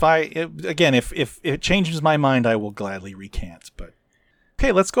 so if it changes my mind, I will gladly recant. But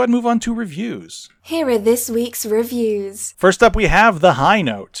okay, let's go ahead and move on to reviews. Here are this week's reviews. First up, we have The High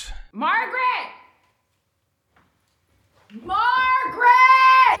Note. Margaret!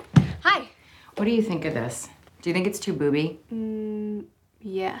 Hi. What do you think of this? Do you think it's too booby?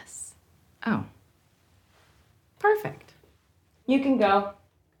 Yes. Oh. Perfect. You can go.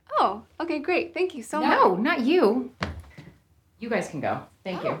 Oh, okay, great. Thank you so much. No, not you. You guys can go.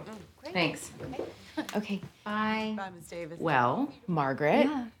 Thank you. Great. Thanks. Okay, bye. Bye, Miss Davis. Well, Margaret,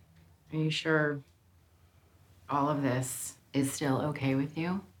 Yeah. are you sure all of this is still okay with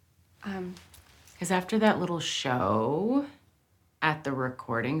you? Because after that little show at the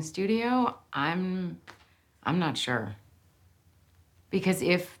recording studio, I'm not sure. Because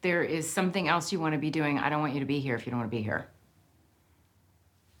if there is something else you want to be doing, I don't want you to be here if you don't want to be here.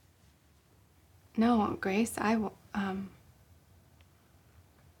 No, Grace,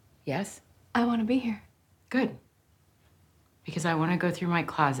 Yes? I want to be here. Good. Because I want to go through my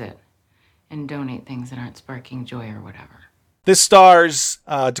closet and donate things that aren't sparking joy or whatever. This stars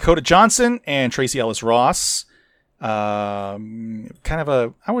Dakota Johnson and Tracy Ellis Ross. Kind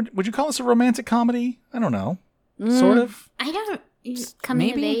of would you call this a romantic comedy? I don't know. Sort of. I don't.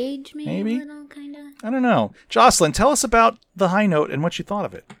 Coming of Maybe? age, maybe? A little, kind of. I don't know. Jocelyn, tell us about The High Note and what you thought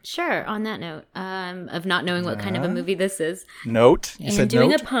of it. Sure. On that note, of not knowing what kind of a movie this is, Note. You and said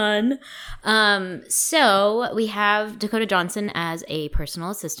doing note? a pun. So we have Dakota Johnson as a personal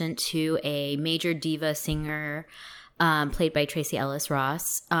assistant to a major diva singer, played by Tracy Ellis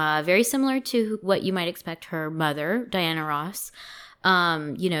Ross. Very similar to what you might expect her mother, Diana Ross.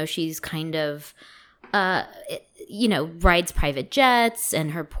 She's kind of, rides private jets,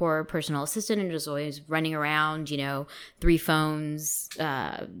 and her poor personal assistant and is always running around, 3 phones,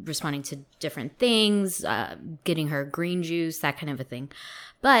 responding to different things, getting her green juice, that kind of a thing.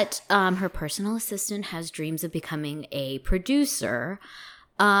 But her personal assistant has dreams of becoming a producer.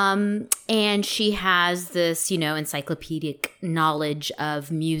 And she has this, encyclopedic knowledge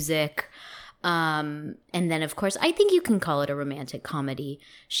of music. And then, of course, I think you can call it a romantic comedy.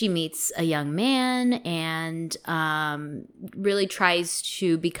 She meets a young man and really tries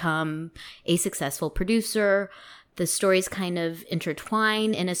to become a successful producer. The stories kind of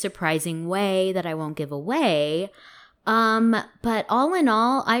intertwine in a surprising way that I won't give away. But all in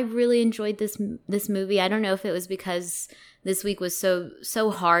all, I really enjoyed this movie. I don't know if it was because this week was so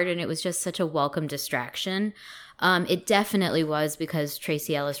hard and it was just such a welcome distraction. It definitely was because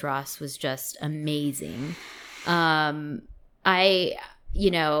Tracy Ellis Ross was just amazing. I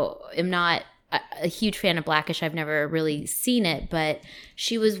am not a huge fan of Blackish. I've never really seen it, but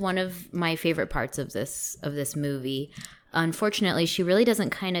she was one of my favorite parts of this movie. Unfortunately, she really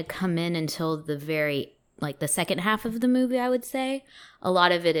doesn't kind of come in until the second half of the movie, I would say. A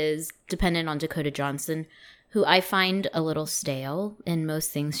lot of it is dependent on Dakota Johnson, who I find a little stale in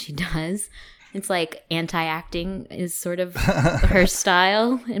most things she does. It's like anti-acting is sort of her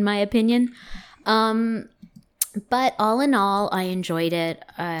style, in my opinion. But all in all, I enjoyed it.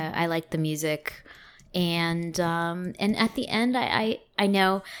 I liked the music. And at the end, I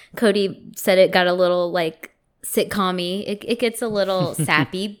know Cody said it got a little like sitcom-y. It gets a little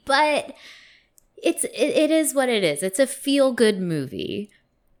sappy, but it is what it is. It's a feel-good movie,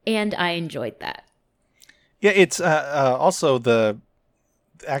 and I enjoyed that. Yeah, it's also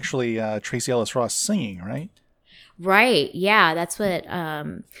Tracy Ellis Ross singing, right? Right. Yeah, that's what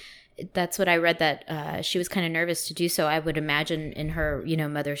that's what I read, that she was kind of nervous to do so. I would imagine in her,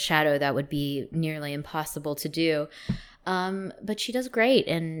 mother's shadow, that would be nearly impossible to do. But she does great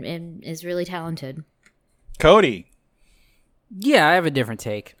and is really talented. Cody. Yeah, I have a different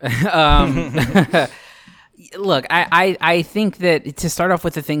take. Look, I think that to start off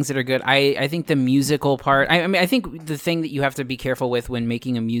with the things that are good, I think the musical part, I think the thing that you have to be careful with when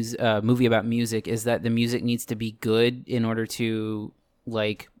making a movie about music is that the music needs to be good in order to,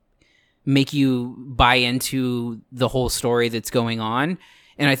 like, make you buy into the whole story that's going on.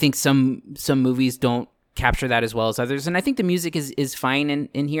 And I think some movies don't capture that as well as others. And I think the music is fine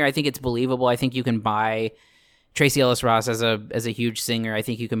in here. I think it's believable. I think you can buy Tracy Ellis Ross as a huge singer. I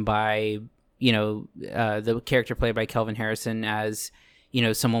think you can buy, the character played by Kelvin Harrison as,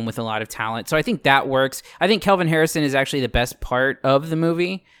 someone with a lot of talent. So I think that works. I think Kelvin Harrison is actually the best part of the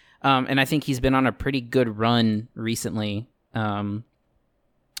movie. And I think he's been on a pretty good run recently. I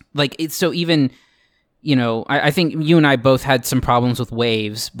think you and I both had some problems with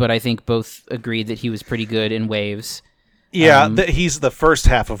Waves, but I think both agreed that he was pretty good in Waves. Yeah, he's the first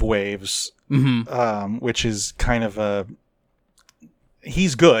half of Waves, which is kind of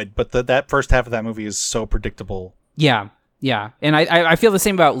he's good, but that first half of that movie is so predictable. Yeah. And I feel the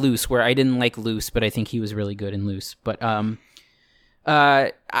same about Loose, where I didn't like Loose, but I think he was really good in Loose. But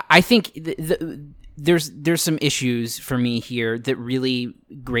I think there's some issues for me here that really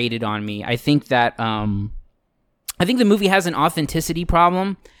grated on me. I think that I think the movie has an authenticity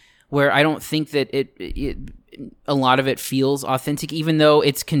problem where I don't think that it a lot of it feels authentic, even though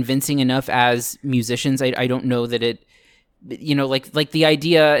it's convincing enough as musicians. I don't know that it, like the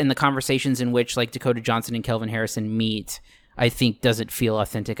idea and the conversations in which like Dakota Johnson and Kelvin Harrison meet, I think doesn't feel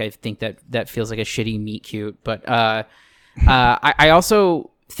authentic. I think that feels like a shitty meet cute. But I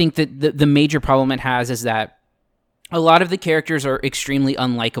also think that the major problem it has is that a lot of the characters are extremely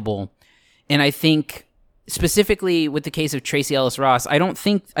unlikable. And I think specifically with the case of Tracy Ellis Ross, I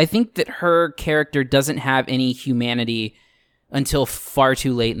think that her character doesn't have any humanity until far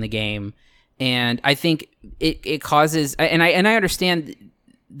too late in the game. And I think it causes, and I understand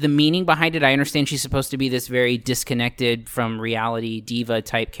the meaning behind it. I understand she's supposed to be this very disconnected from reality diva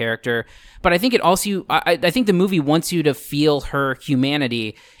type character, but I think it also, I think the movie wants you to feel her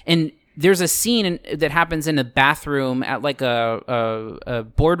humanity. And there's a scene that happens in a bathroom at like a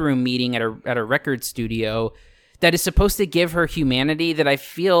boardroom meeting at a record studio that is supposed to give her humanity that I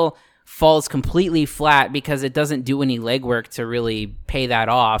feel falls completely flat because it doesn't do any legwork to really pay that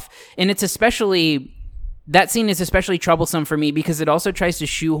off. And it's that scene is especially troublesome for me because it also tries to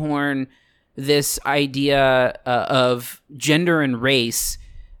shoehorn this idea of gender and race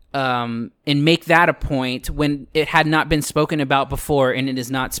and make that a point when it had not been spoken about before and it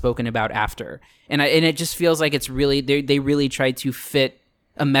is not spoken about after. And it just feels like it's really, they really tried to fit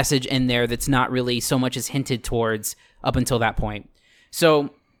a message in there that's not really so much as hinted towards up until that point.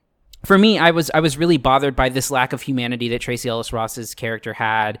 So for me, I was really bothered by this lack of humanity that Tracy Ellis Ross's character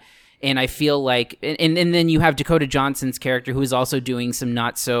had. And I feel like, and then you have Dakota Johnson's character who is also doing some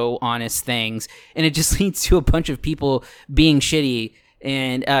not so honest things. And it just leads to a bunch of people being shitty.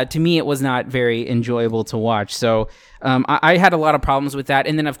 And to me, it was not very enjoyable to watch. So I had a lot of problems with that.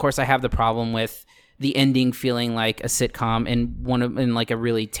 And then, of course, I have the problem with the ending feeling like a sitcom and like a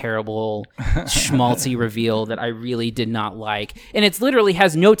really terrible schmaltzy reveal that I really did not like. And it literally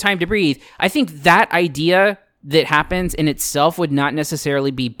has no time to breathe. I think that idea that happens in itself would not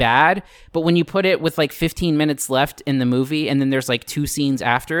necessarily be bad, but when you put it with like 15 minutes left in the movie and then there's like 2 scenes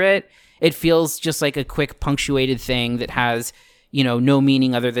after it, it feels just like a quick punctuated thing that has, no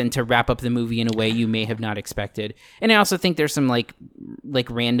meaning other than to wrap up the movie in a way you may have not expected. And I also think there's some like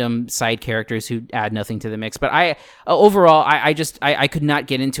random side characters who add nothing to the mix. But overall, I could not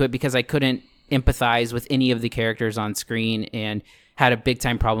get into it because I couldn't empathize with any of the characters on screen and had a big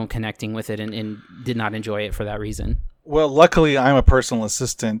time problem connecting with it and did not enjoy it for that reason. Well, luckily I'm a personal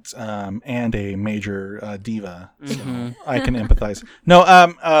assistant and a major diva, so I can empathize. No,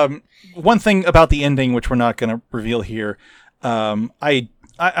 one thing about the ending, which we're not going to reveal here, I'm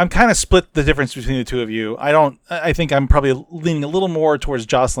kind of split the difference between the two of you. I think I'm probably leaning a little more towards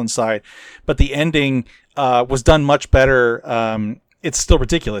Jocelyn's side, but the ending was done much better. It's still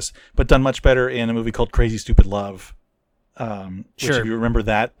ridiculous, but done much better in a movie called Crazy Stupid Love. Which, if you remember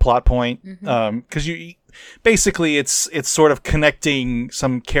that plot point, because you basically it's sort of connecting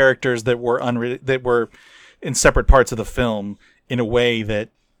some characters that were in separate parts of the film in a way that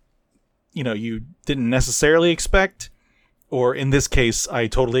you didn't necessarily expect, or in this case, I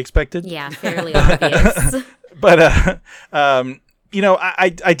totally expected. Yeah, fairly obvious. But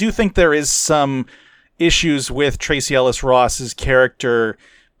I do think there is some issues with Tracy Ellis Ross's character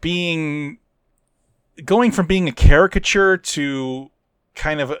going from being a caricature to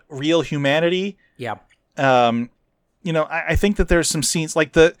kind of real humanity. Yeah. I think that there's some scenes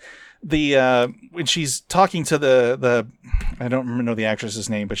like the when she's talking to the I don't know the actress's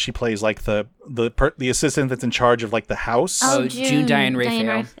name, but she plays like the assistant that's in charge of like the house. Oh, June Diane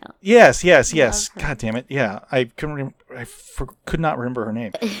Raphael. Yes. Love her. God damn it. Yeah, I couldn't. Could not remember her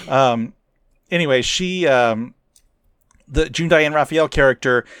name. Anyway, she the June Diane Raphael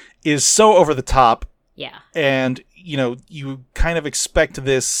character is so over the top. Yeah. And you kind of expect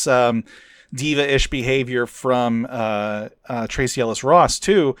this diva-ish behavior from Tracy Ellis Ross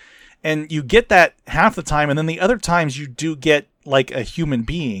too, and you get that half the time, and then the other times you do get like a human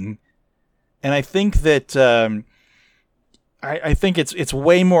being, and I think that I think it's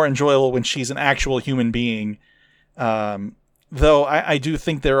way more enjoyable when she's an actual human being. Though I do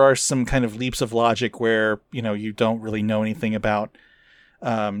think there are some kind of leaps of logic where you don't really know anything about.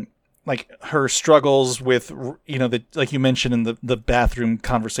 Like her struggles with, like you mentioned in the bathroom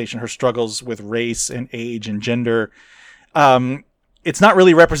conversation, her struggles with race and age and gender. It's not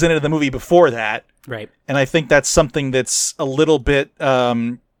really represented in the movie before that. Right. And I think that's something that's a little bit,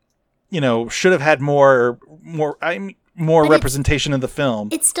 should have had more representation in the film.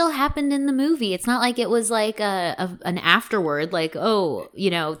 It still happened in the movie. It's not like it was like an afterward, like,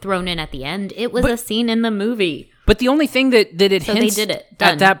 thrown in at the end. It was a scene in the movie. But the only thing that it So hints they did it. at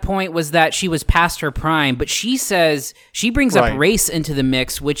Done. that point was that she was past her prime. But she says she brings Right. up race into the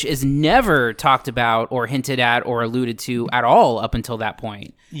mix, which is never talked about or hinted at or alluded to at all up until that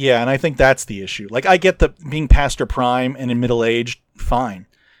point. Yeah, and I think that's the issue. Like, I get the being past her prime and in middle age, fine.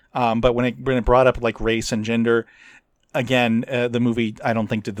 But when it brought up like race and gender, again, the movie I don't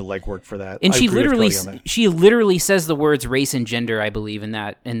think did the legwork for that. And I she agree with literally Cody on that. she literally says the words race and gender, I believe, in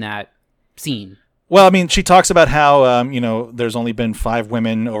that scene. Well, I mean, she talks about how there's only been 5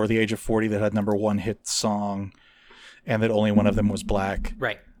 women over the age of 40 that had #1 hit song, and that only one of them was black.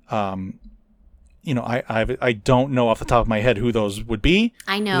 Right. I don't know off the top of my head who those would be.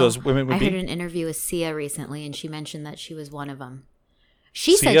 I know. Who those women would I be. heard an interview with Sia recently, and she mentioned that she was one of them.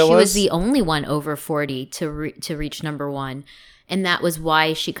 She said Sia she was was? the only one over 40 to reach #1, and that was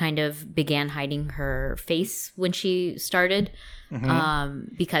why she kind of began hiding her face when she started,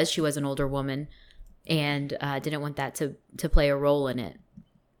 because she was an older woman and didn't want that to play a role in it.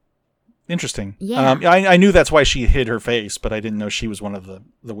 Interesting. Yeah. I knew that's why she hid her face, but I didn't know she was one of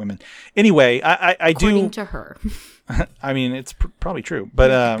the women. Anyway, I According do. to her. I mean, it's probably true,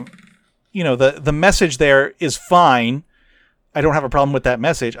 but the message there is fine. I don't have a problem with that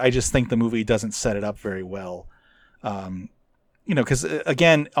message. I just think the movie doesn't set it up very well. Because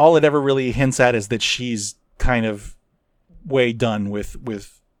again, all it ever really hints at is that she's kind of way done with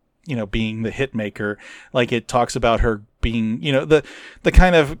being the hit maker. Like, it talks about her being, the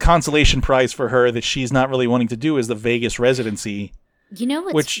kind of consolation prize for her that she's not really wanting to do is the Vegas residency. You know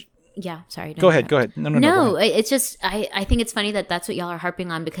what's... Which, yeah, sorry. go ahead. No, go ahead. It's just, I think it's funny that that's what y'all are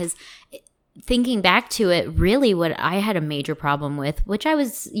harping on, because thinking back to it, really what I had a major problem with, which I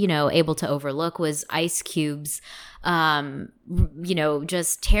was, able to overlook, was Ice Cube's,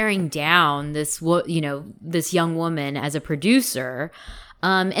 just tearing down this young woman as a producer.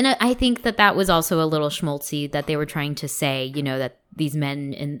 And I think that was also a little schmaltzy, that they were trying to say, that these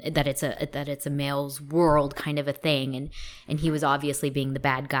men, and that it's a male's world kind of a thing, and he was obviously being the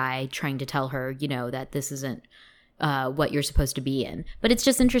bad guy, trying to tell her, that this isn't what you're supposed to be in. But it's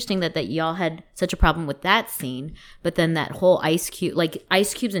just interesting that y'all had such a problem with that scene, but then that whole Ice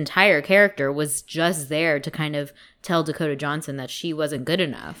Cube's entire character was just there to kind of tell Dakota Johnson that she wasn't good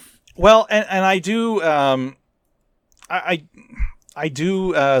enough. Well, and I do, I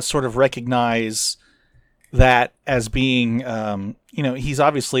do sort of recognize that as being, he's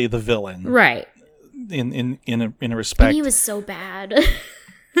obviously the villain, Right. In a respect. And he was so bad.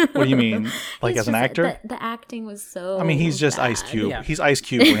 What do you mean? Like, He's as an just- actor? The acting was so I mean, he's just bad. Ice Cube. Yeah. He's Ice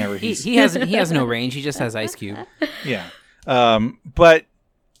Cube whenever he's He has no range. He just has Ice Cube. yeah. But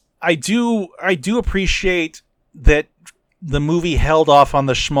I do appreciate that the movie held off on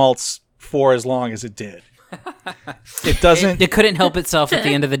the schmaltz for as long as it did. It doesn't. It couldn't help itself at the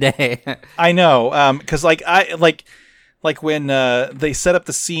end of the day. I know, because like when they set up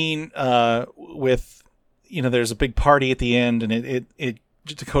the scene with, there's a big party at the end, and it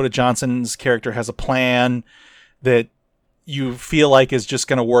Dakota Johnson's character has a plan that you feel like is just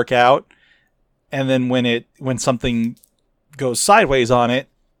going to work out, and then when something goes sideways on it,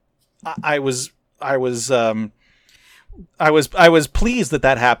 I was pleased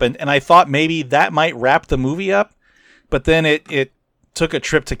that happened, and I thought maybe that might wrap the movie up, but then it took a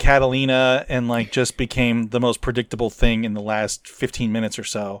trip to Catalina and like just became the most predictable thing in the last 15 minutes or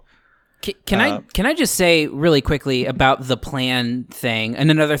so. Can I just say really quickly about the plan thing? And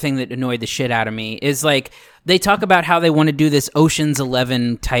another thing that annoyed the shit out of me is like they talk about how they want to do this Ocean's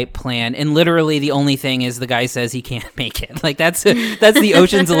 11 type plan, and literally the only thing is the guy says he can't make it. Like that's the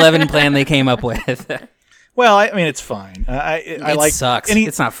Ocean's 11 plan they came up with. Well, I mean, it's fine. I like sucks.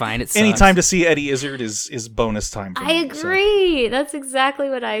 It's not fine. It sucks. Any time to see Eddie Izzard is bonus time for I me, agree. That's exactly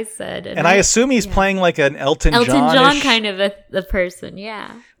what I said. And I assume he's playing like an Elton John kind of a person,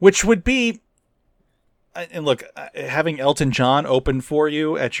 yeah. Which would be, and look, having Elton John open for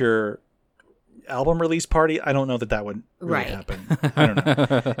you at your album release party, I don't know that would really happen. I don't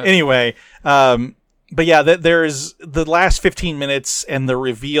know. Anyway, but yeah, there's the last 15 minutes and the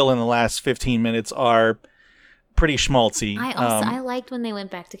reveal in the last 15 minutes are pretty schmaltzy. I liked when they went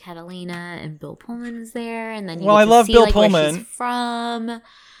back to Catalina and Bill Pullman was there, and then I love see, Bill like, Pullman where she's from.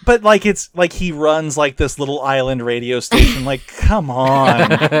 But like it's like he runs like this little island radio station. Like, come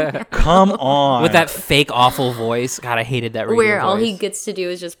on, come on, with that fake awful voice. God, I hated that radio where voice. all he gets to do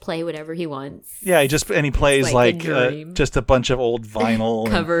is just play whatever he wants. Yeah, he plays like just a bunch of old vinyl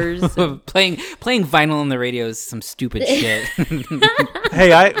covers. playing vinyl on the radio is some stupid shit.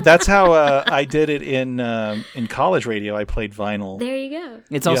 Hey, that's how I did it in college radio. I played vinyl. There you go.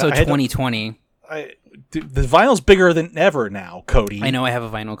 It's also 2020. The vinyl's bigger than ever now, Cody. I know I have a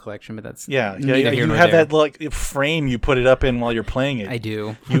vinyl collection, but that's you have that like frame you put it up in while you're playing it. I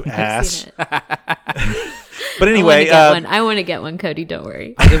do. You ass. But anyway, I want to get one, Cody. Don't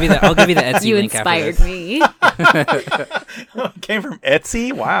worry. I'll give you the Etsy you link. Inspired after me. It came from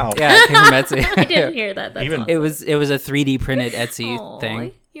Etsy. Wow. Yeah, it came from Etsy. I didn't hear that. That's awesome. It was a 3D printed Etsy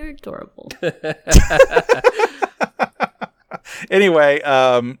thing. You're adorable. Anyway,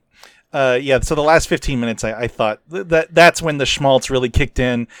 so the last 15 minutes, I thought that's when the schmaltz really kicked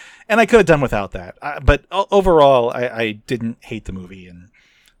in, and I could have done without that. But overall, I didn't hate the movie and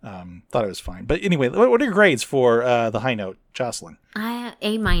thought it was fine. But anyway, what are your grades for The High Note, Jocelyn? A-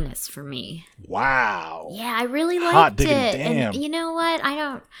 for me. Wow. Yeah, I really liked Hot diggity it. damn. And you know what?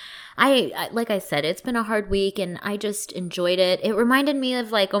 I like I said, it's been a hard week, and I just enjoyed it. It reminded me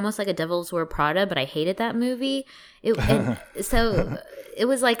of like almost like a Devil's Wear Prada, but I hated that movie. So it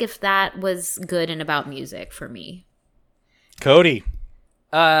was like if that was good and about music for me. Cody.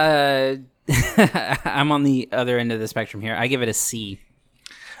 I'm on the other end of the spectrum here. I give it a C.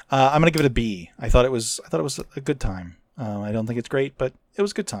 I'm gonna give it a B. I thought it was a good time. I don't think it's great, but it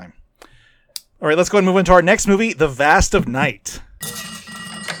was a good time. All right, let's go ahead and move into our next movie, The Vast of Night.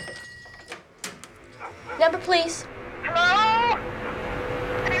 Number, please. Hello?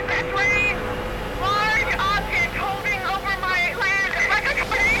 Is this Lee? Large object holding over my land like a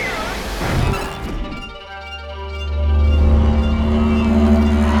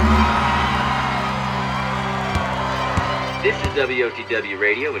This is WOTW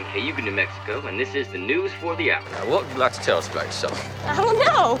Radio in Cayuga, New Mexico, and this is the news for the hour. Now, what would you like to tell us about yourself? I don't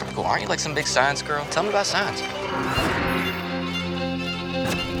know. Cool, aren't you like some big science girl? Tell me about science.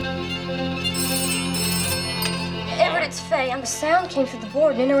 Everett, it's Faye. The sound came through the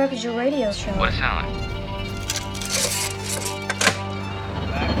board and interrupted your radio show. What a sound.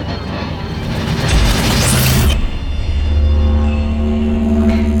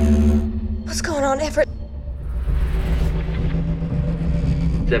 What's going on, Everett?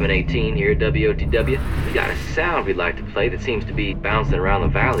 718 here at WOTW. We got a sound we'd like to play that seems to be bouncing around the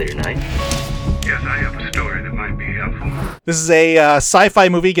valley tonight. Yes, I have a story that might be helpful. This is a sci-fi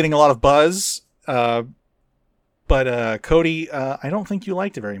movie getting a lot of buzz. But Cody, I don't think you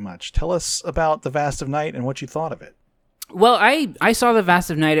liked it very much. Tell us about The Vast of Night and what you thought of it. Well, I saw The Vast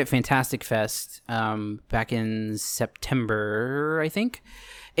of Night at Fantastic Fest back in September, I think.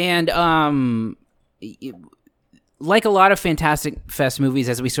 And like a lot of Fantastic Fest movies,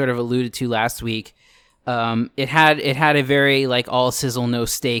 as we sort of alluded to last week, it had a very like all sizzle no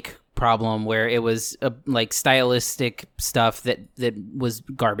steak problem where it was like stylistic stuff that was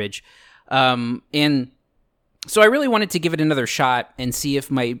garbage. And so I really wanted to give it another shot and see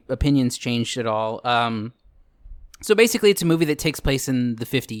if my opinions changed at all. So basically, it's a movie that takes place in the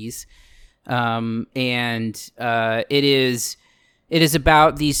 50s, and it is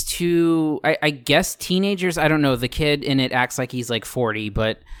about these two, I guess, teenagers. I don't know. The kid in it acts like he's like 40,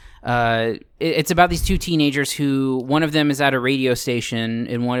 but it's about these two teenagers who one of them is at a radio station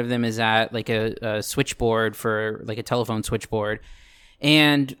and one of them is at like a switchboard for like a telephone switchboard.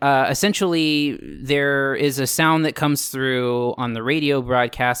 And essentially, there is a sound that comes through on the radio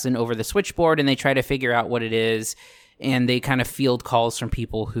broadcast and over the switchboard, and they try to figure out what it is. And they kind of field calls from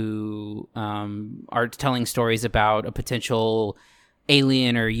people who are telling stories about a potential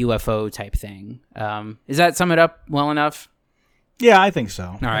alien or UFO type thing. Does that sum it up well enough? Yeah, I think so.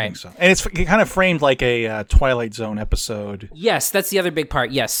 All right. I think so. And it's kind of framed like a Twilight Zone episode. Yes, that's the other big part.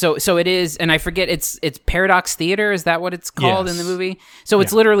 Yes, so it is, and I forget it's Paradox Theater. Is that what it's called in the movie? So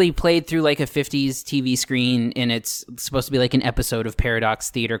it's literally played through like a 50s TV screen, and it's supposed to be like an episode of Paradox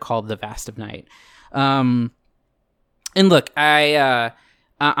Theater called The Vast of Night. And look, I'm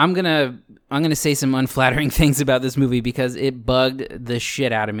gonna say some unflattering things about this movie because it bugged the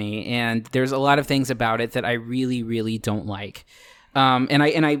shit out of me, and there's a lot of things about it that I really, really don't like. And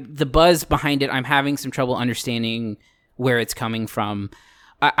I the buzz behind it, I'm having some trouble understanding where it's coming from.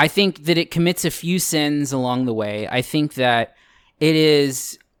 I think that it commits a few sins along the way. I think that it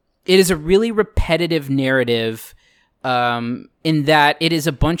is a really repetitive narrative, in that it is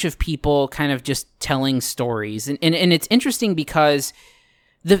a bunch of people kind of just telling stories, and it's interesting because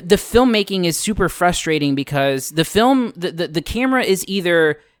the filmmaking is super frustrating because the camera is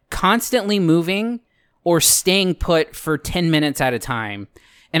either constantly moving or staying put for 10 minutes at a time.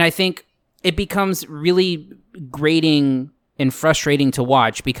 And I think it becomes really grating and frustrating to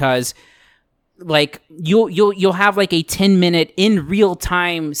watch because like you'll have like a 10-minute in real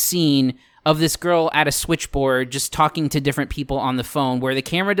time scene of this girl at a switchboard just talking to different people on the phone where the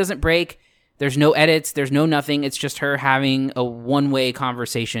camera doesn't break, there's no edits, there's no nothing, it's just her having a one-way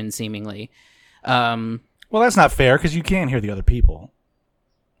conversation seemingly. Well, that's not fair because you can't hear the other people.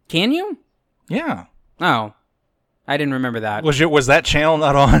 Can you? Yeah. Oh, I didn't remember that. Was that channel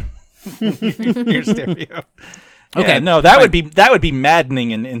not on your stereo? Okay, yeah, no, that would be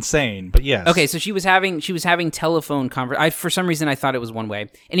maddening and insane. But yes. Okay, so she was having telephone conversation. For some reason I thought it was one way.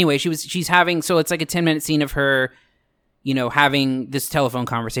 Anyway, she's having, so it's like a 10-minute scene of her, having this telephone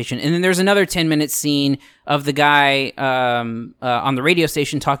conversation, and then there's another 10-minute scene of the guy on the radio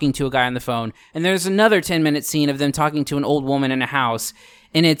station talking to a guy on the phone, and there's another 10-minute scene of them talking to an old woman in a house.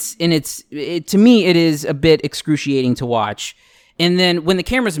 And it's to me, it is a bit excruciating to watch. And then when the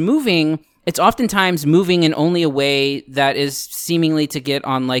camera's moving, it's oftentimes moving in only a way that is seemingly to get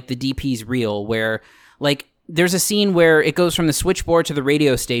on like the DP's reel, where like there's a scene where it goes from the switchboard to the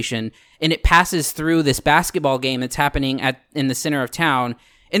radio station and it passes through this basketball game that's happening in the center of town.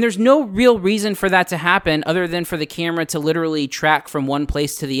 And there's no real reason for that to happen other than for the camera to literally track from one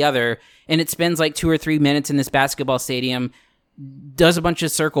place to the other. And it spends like 2 or 3 minutes in this basketball stadium, does a bunch of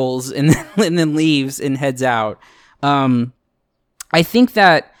circles and then leaves and heads out. I think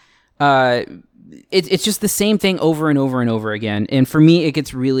that it's just the same thing over and over and over again. And for me, it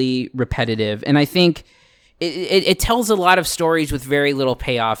gets really repetitive. And I think it tells a lot of stories with very little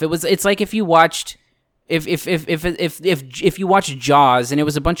payoff. It's like if you watched if you watch Jaws and it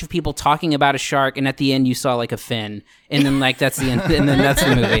was a bunch of people talking about a shark and at the end you saw like a fin and then like that's the end and then that's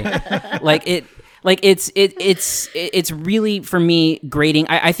the movie. It's really, for me, grating.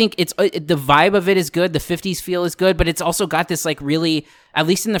 I think the vibe of it is good. The 50s feel is good, but it's also got this like really, at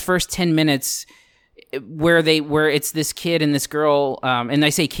least in the first 10 minutes, where it's this kid and this girl, and I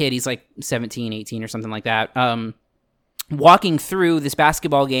say kid, he's like 17, 18 or something like that, walking through this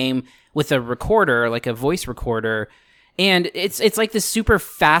basketball game with a recorder, like a voice recorder. And it's like this super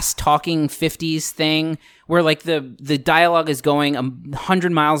fast talking 50s thing where like the dialogue is going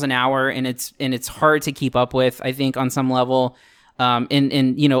 100 miles an hour and it's hard to keep up with, I think, on some level.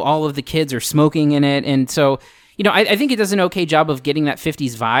 And all of the kids are smoking in it. And so, I think it does an okay job of getting that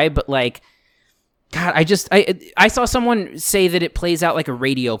 50s vibe, but like, God, I saw someone say that it plays out like a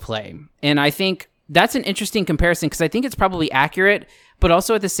radio play. And I think that's an interesting comparison because I think it's probably accurate. But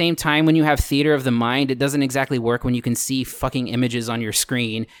also at the same time, when you have theater of the mind, it doesn't exactly work when you can see fucking images on your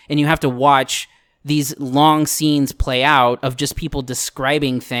screen and you have to watch these long scenes play out of just people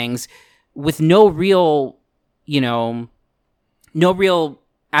describing things with no real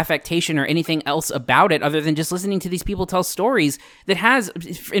affectation or anything else about it other than just listening to these people tell stories that has,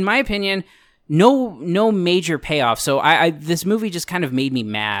 in my opinion, no major payoff. So this movie just kind of made me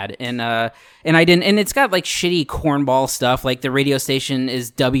mad, and I didn't. And it's got like shitty cornball stuff, like the radio station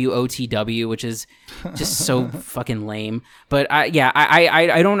is WOTW, which is just so fucking lame. But I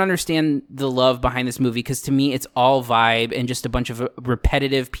don't understand the love behind this movie because to me it's all vibe and just a bunch of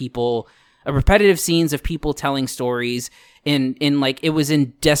repetitive scenes of people telling stories. In like it was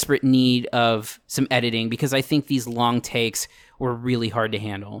in desperate need of some editing because I think these long takes were really hard to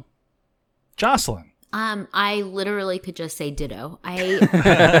handle. Jocelyn. I literally could just say ditto. I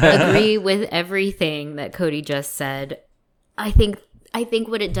agree with everything that Cody just said. I think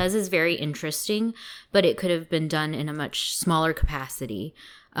what it does is very interesting, but it could have been done in a much smaller capacity.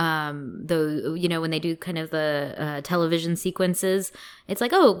 Though, when they do kind of the television sequences, it's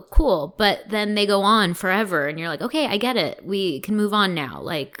like, oh, cool. But then they go on forever and you're like, okay, I get it. We can move on now.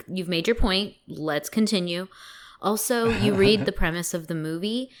 Like, you've made your point. Let's continue. Also, you read the premise of the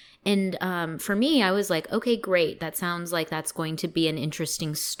movie. And for me, I was like, okay, great. That sounds like that's going to be an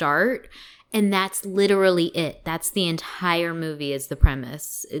interesting start. And that's literally it. That's the entire movie is the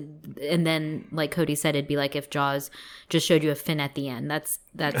premise. And then, like Cody said, it'd be like if Jaws just showed you a fin at the end. That's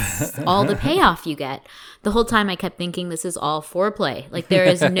all the payoff you get. The whole time I kept thinking this is all foreplay. Like, there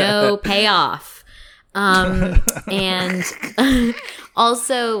is no payoff. And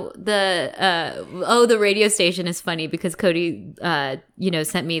also the radio station is funny because Cody,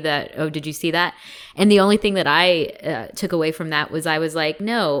 sent me that, oh, did you see that? And the only thing that I took away from that was I was like,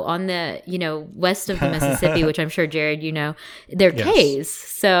 no, on the, west of the Mississippi, which I'm sure, Jared, they're Yes. K's.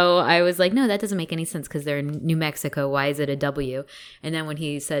 So I was like, no, that doesn't make any sense because they're in New Mexico. Why is it a W? And then when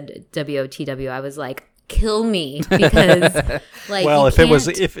he said WOTW, I was like, kill me, because like, well, if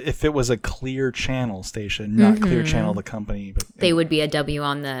it was a Clear Channel station, not Clear Channel the company, but they would be a W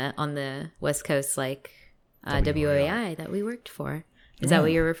on the West Coast, like WOAI that we worked for. Is that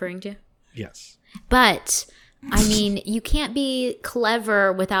what you're referring to? Yes. But I mean, you can't be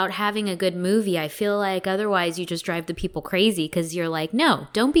clever without having a good movie. I feel like otherwise you just drive the people crazy because you're like, no,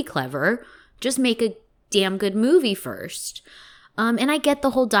 don't be clever. Just make a damn good movie first. And I get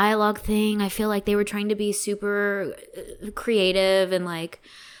the whole dialogue thing. I feel like they were trying to be super creative and like,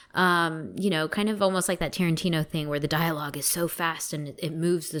 kind of almost like that Tarantino thing where the dialogue is so fast and it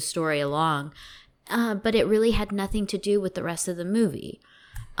moves the story along. But it really had nothing to do with the rest of the movie.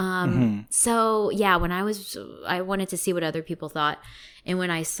 So yeah, when I wanted to see what other people thought. And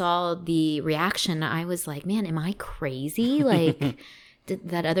when I saw the reaction, I was like, man, am I crazy? Like,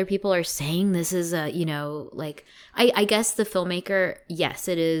 that other people are saying this is I guess the filmmaker, yes,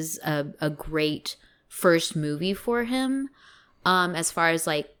 it is a great first movie for him, as far as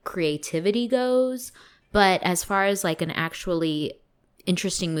like creativity goes, but as far as like an actually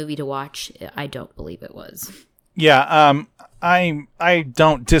interesting movie to watch, I don't believe it was. Yeah, I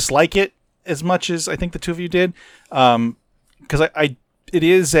don't dislike it as much as I think the two of you did, because it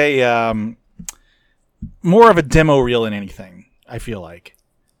is a more of a demo reel than anything. I feel like,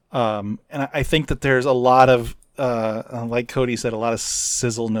 and I think that there's a lot of, like Cody said, a lot of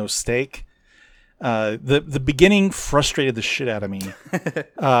sizzle, no steak. The beginning frustrated the shit out of me,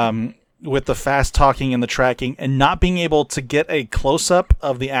 with the fast talking and the tracking and not being able to get a close up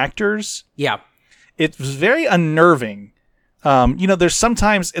of the actors. Yeah, it was very unnerving. There's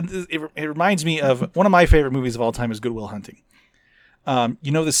sometimes it reminds me of one of my favorite movies of all time is Good Will Hunting.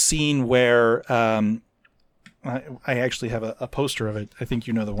 The scene where I actually have a poster of it. I think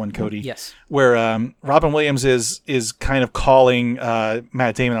you know the one, Cody. Yes. Where Robin Williams is kind of calling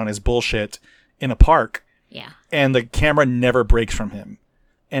Matt Damon on his bullshit in a park. Yeah. And the camera never breaks from him.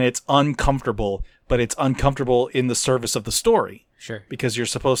 And it's uncomfortable, but it's uncomfortable in the service of the story. Sure. Because you're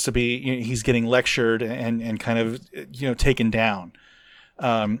supposed to be, he's getting lectured and kind of, taken down.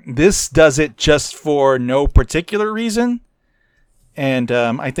 This does it just for no particular reason. And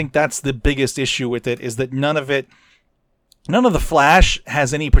I think that's the biggest issue with it, is that none of the Flash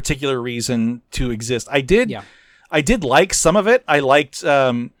has any particular reason to exist. I did like some of it. I liked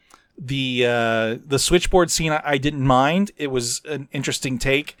the switchboard scene. I didn't mind. It was an interesting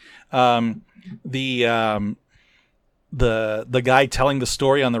take. The guy telling the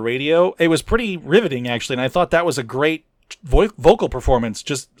story on the radio, it was pretty riveting actually, and I thought that was a great vocal performance,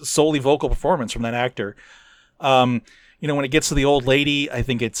 just solely vocal performance from that actor. When it gets to the old lady, I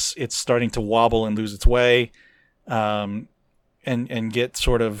think it's starting to wobble and lose its way, and get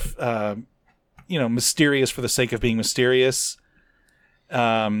sort of, mysterious for the sake of being mysterious.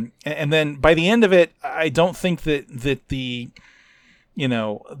 And then by the end of it, I don't think that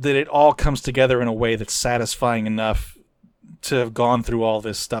it all comes together in a way that's satisfying enough to have gone through all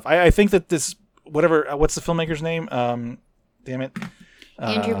this stuff. I think that this, what's the filmmaker's name? Damn it.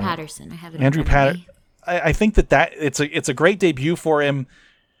 Andrew Patterson. I have it. Andrew Patterson. I think that it's a great debut for him.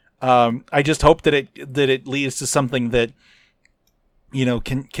 I just hope that it leads to something that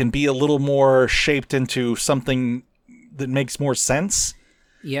can be a little more shaped into something that makes more sense.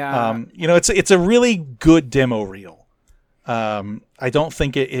 Yeah. It's a really good demo reel. I don't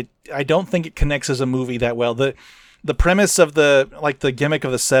think it connects as a movie that well. The premise of the gimmick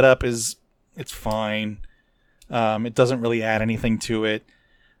of the setup it's fine. It doesn't really add anything to it.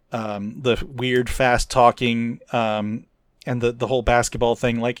 The weird fast talking, and the whole basketball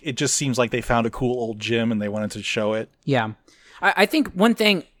thing, like, it just seems like they found a cool old gym and they wanted to show it. Yeah. I think one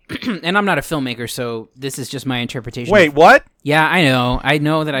thing and I'm not a filmmaker, so this is just my interpretation. Wait, what? Yeah, I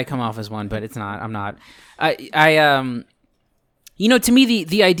know that I come off as one, but it's not. I'm not. To me,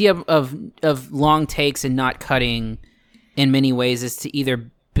 the idea of long takes and not cutting, in many ways, is to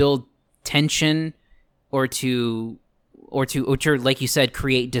either build tension or to like you said,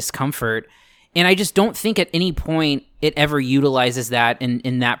 create discomfort. And I just don't think at any point it ever utilizes that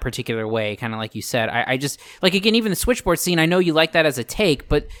in that particular way, kind of like you said. I just, like, again, even the switchboard scene, I know you like that as a take,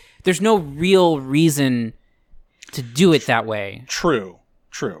 but there's no real reason to do it that way. True.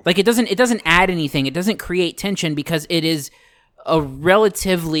 Like, it doesn't add anything. It doesn't create tension because it is a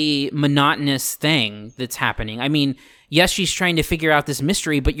relatively monotonous thing that's happening. I mean, yes, she's trying to figure out this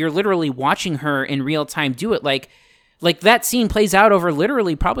mystery, but you're literally watching her in real time do it. Like that scene plays out over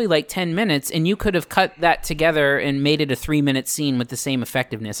literally probably like 10 minutes, and you could have cut that together and made it a 3-minute scene with the same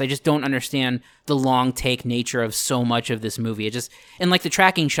effectiveness. I just don't understand the long take nature of so much of this movie. And like the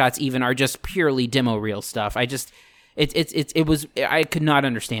tracking shots even are just purely demo reel stuff. I could not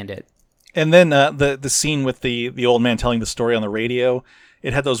understand it. And then the scene with the old man telling the story on the radio,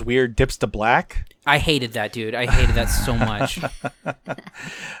 it had those weird dips to black. I hated that, dude. I hated that so much.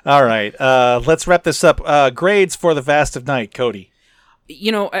 All right. Let's wrap this up. Grades for The Vast of Night, Cody.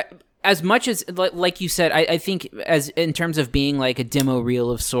 As much as, like you said, I think as in terms of being like a demo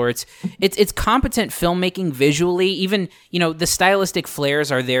reel of sorts, it's competent filmmaking visually. Even, the stylistic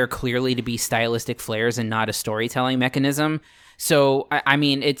flares are there clearly to be stylistic flares and not a storytelling mechanism. So, I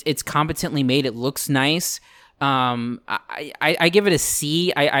mean, it's competently made. It looks nice. I give it a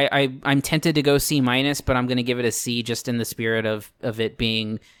C. I'm tempted to go C-, but I'm going to give it a C just in the spirit of it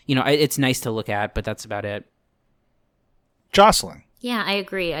being, it's nice to look at, but that's about it. Jocelyn. Yeah, I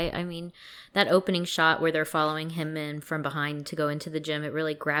agree. I mean, that opening shot where they're following him in from behind to go into the gym, it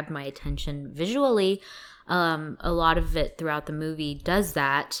really grabbed my attention visually. A lot of it throughout the movie does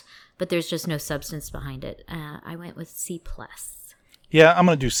that, but there's just no substance behind it. I went with C+. Yeah, I'm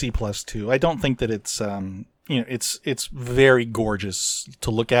going to do C+ too. I don't think that it's it's very gorgeous to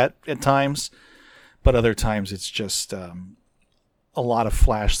look at times, but other times it's just a lot of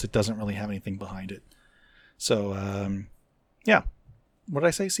flash that doesn't really have anything behind it. So, yeah. What did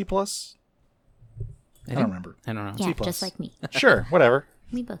I say? C+? I don't remember. I don't know. Yeah, C+. just like me. Sure, whatever.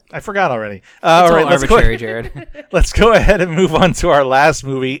 Me both. I forgot already. All right, arbitrary, Jared. Let's go ahead and move on to our last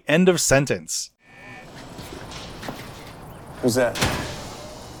movie, End of Sentence. Who's that?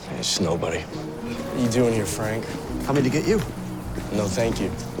 It's nobody. What are you doing here, Frank? Coming to get you. No, thank you.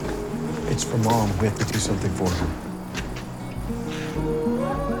 It's for Mom. We have to do something for her.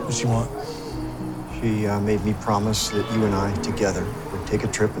 What she want? She made me promise that you and I together would take a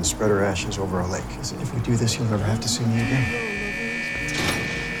trip and spread her ashes over a lake. If we do this, you'll never have to see me again.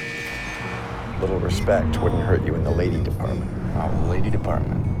 A little respect wouldn't hurt you in the lady department. Oh, the lady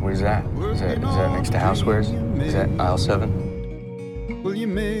department. Where's that? Is that next to housewares? Is that aisle 7? Well, you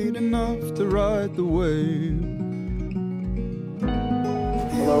made enough to ride the wave.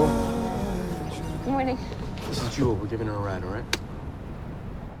 Hello. Good morning. This is Jewel. We're giving her a ride, all right?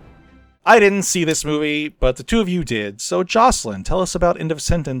 I didn't see this movie, but the two of you did. So, Jocelyn, tell us about End of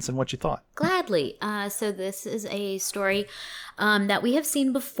Sentence and what you thought. Gladly. So this is a story that we have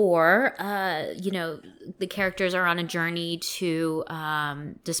seen before. The characters are on a journey to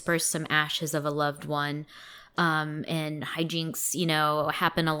disperse some ashes of a loved one, and hijinks,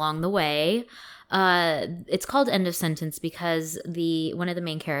 happen along the way. It's called End of Sentence because one of the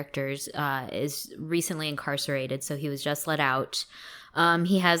main characters is recently incarcerated, so he was just let out.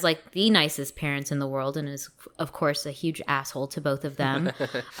 He has like the nicest parents in the world and is of course a huge asshole to both of them.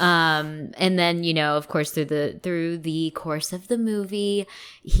 And then, of course, through the course of the movie,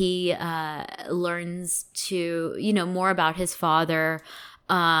 he learns to, more about his father,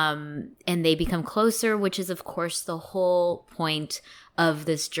 and they become closer, which is of course the whole point of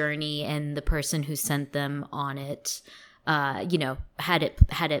this journey, and the person who sent them on it, had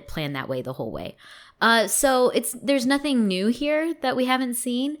it planned that way the whole way. So there's nothing new here that we haven't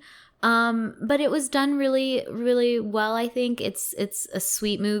seen, but it was done really, really well. I think it's a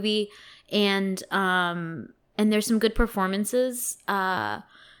sweet movie, and there's some good performances. I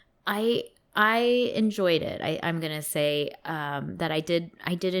enjoyed it. I'm gonna say that I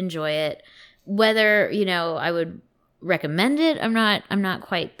did enjoy it. Whether I would recommend it, I'm not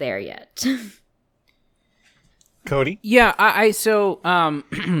quite there yet. Cody? Yeah, so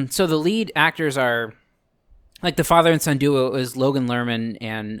the lead actors are, like, the father and son duo is Logan Lerman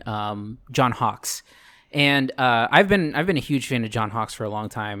and John Hawkes. And I've been a huge fan of John Hawkes for a long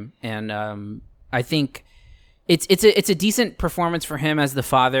time, and I think it's a decent performance for him as the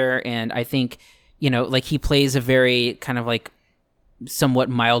father, and I think, he plays a very kind of like somewhat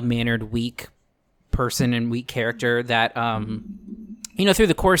mild-mannered, weak person and weak character that, through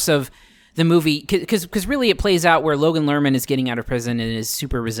the course of the movie, because really it plays out where Logan Lerman is getting out of prison and is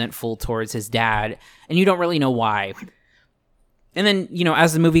super resentful towards his dad, and you don't really know why. And then,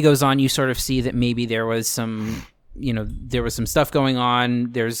 as the movie goes on, you sort of see that maybe there was some stuff going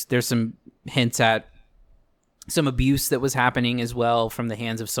on. There's some hints at some abuse that was happening as well from the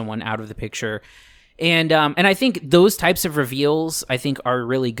hands of someone out of the picture. And I think those types of reveals, I think, are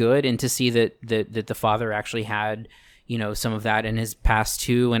really good. And to see that the father actually had, some of that in his past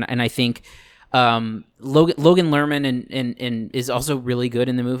too. And I think Logan Lerman and is also really good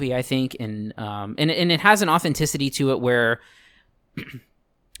in the movie, I think. And it has an authenticity to it where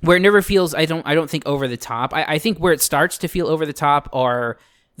it never feels, I don't think, over the top. I think where it starts to feel over the top are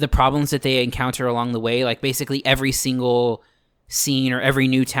the problems that they encounter along the way. Like basically every single scene or every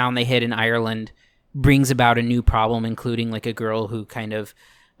new town they hit in Ireland brings about a new problem, including like a girl who kind of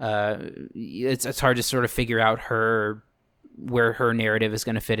it's hard to sort of figure out where her narrative is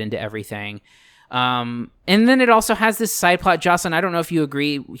going to fit into everything. And then it also has this side plot, Jocelyn, I don't know if you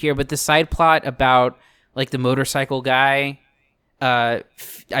agree here, but the side plot about like the motorcycle guy, I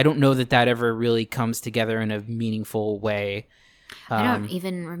don't know that ever really comes together in a meaningful way. I don't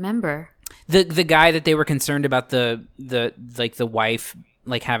even remember. The guy that they were concerned about, the wife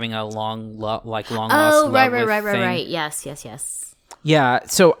like having a long lost love right. Yes. Yeah.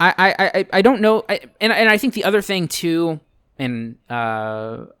 So I don't know, and I think the other thing too, and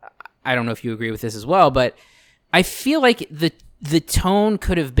I don't know if you agree with this as well, but I feel like the tone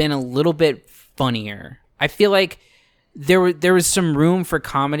could have been a little bit funnier. I feel like there was some room for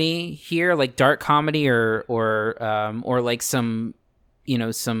comedy here, like dark comedy or like some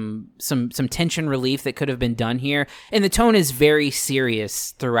tension relief that could have been done here. And the tone is very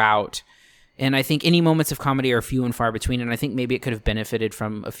serious throughout. And I think any moments of comedy are few and far between. And I think maybe it could have benefited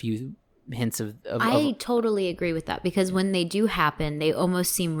from a few hints of I totally agree with that, because when they do happen, they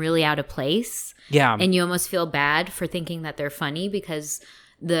almost seem really out of place. Yeah. And you almost feel bad for thinking that they're funny because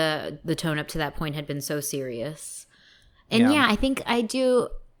the tone up to that point had been so serious. And yeah, I think I do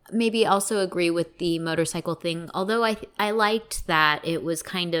maybe also agree with the motorcycle thing, although I liked that it was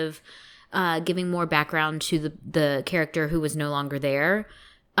kind of giving more background to the character who was no longer there,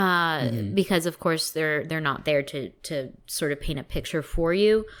 because of course they're not there to sort of paint a picture for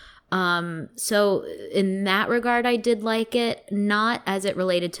you. So in that regard, I did like it, not as it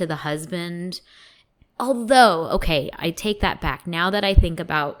related to the husband. Although, okay, I take that back. Now that I think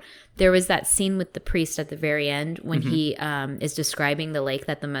about, there was that scene with the priest at the very end when he is describing the lake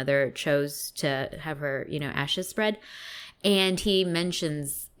that the mother chose to have her, ashes spread. And he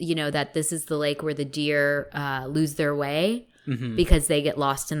mentions, that this is the lake where the deer lose their way because they get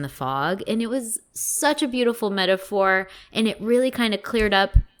lost in the fog. And it was such a beautiful metaphor. And it really kind of cleared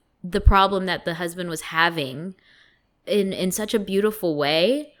up the problem that the husband was having in such a beautiful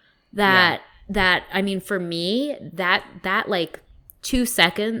way that I mean, for me, that like 2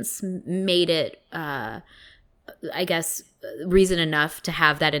 seconds made it, I guess, reason enough to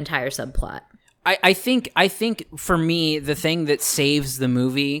have that entire subplot. I think for me, the thing that saves the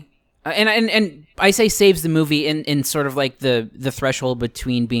movie, and I say saves the movie in sort of like the threshold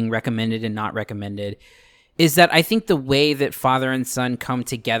between being recommended and not recommended, is that I think the way that father and son come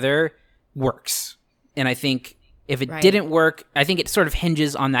together works. And I think if it didn't work, I think it sort of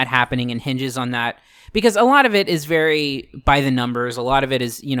hinges on that happening and hinges on that, because a lot of it is very by the numbers. A lot of it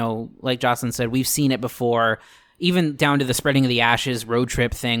is, like Jocelyn said, we've seen it before, even down to the spreading of the ashes road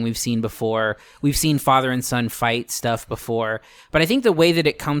trip thing we've seen before. We've seen father and son fight stuff before. But I think the way that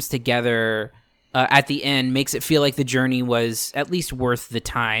it comes together at the end makes it feel like the journey was at least worth the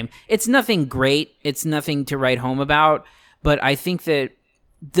time. It's nothing great. It's nothing to write home about. But I think that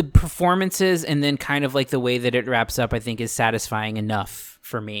the performances and then kind of like the way that it wraps up, I think is satisfying enough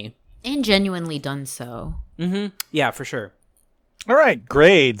for me. And genuinely done so. Yeah, for sure. All right,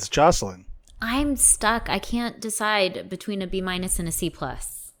 grades, Jocelyn. I'm stuck. I can't decide between a B- and a C+.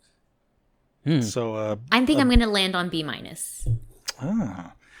 So I think I'm going to land on B-.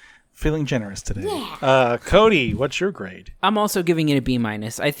 Feeling generous today. Yeah. Cody, what's your grade? I'm also giving it a B-.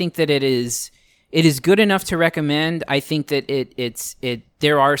 I think that it is good enough to recommend. I think that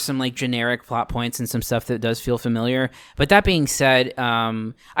there are some like generic plot points and some stuff that does feel familiar. But that being said,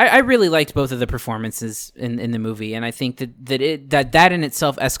 I really liked both of the performances in the movie, and I think that in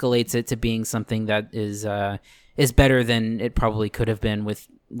itself escalates it to being something that is better than it probably could have been with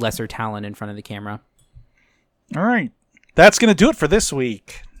lesser talent in front of the camera. All right, that's gonna do it for this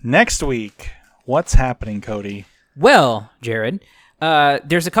week. Next week, what's happening, Cody? Well, Jared,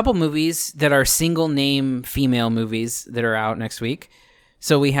 there's a couple movies that are single name female movies that are out next week.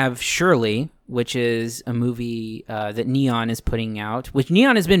 So we have Shirley, which is a movie that Neon is putting out, which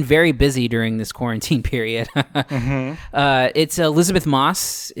Neon has been very busy during this quarantine period. It's Elizabeth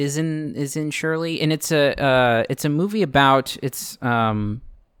Moss is in Shirley, and it's a movie about it's Shirley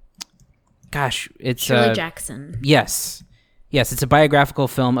Jackson. Yes, it's a biographical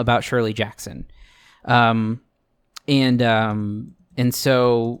film about Shirley Jackson, and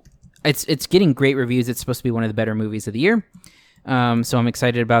so it's getting great reviews. It's supposed to be one of the better movies of the year. So I'm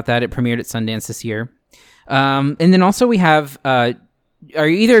excited about that. It premiered at Sundance this year. And then also we have, are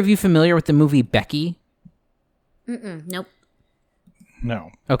either of you familiar with the movie Becky? Nope. No.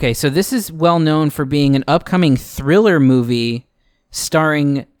 Okay, so this is well known for being an upcoming thriller movie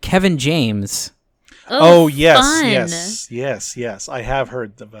starring Kevin James. Oh yes, fun. yes. I have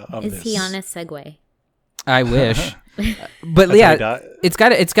heard of this. Is he on a Segway? I wish. But yeah, it's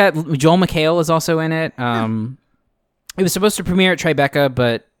got Joel McHale is also in it. It was supposed to premiere at Tribeca,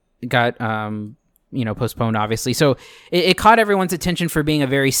 but it got postponed, obviously. So it caught everyone's attention for being a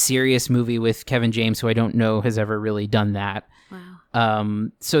very serious movie with Kevin James, who I don't know has ever really done that. Wow.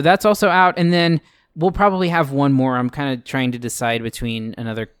 So that's also out, and then we'll probably have one more. I'm kind of trying to decide between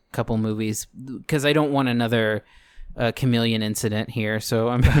another couple movies because I don't want another chameleon incident here. So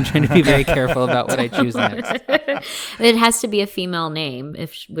I'm trying to be very careful about what I choose next. It has to be a female name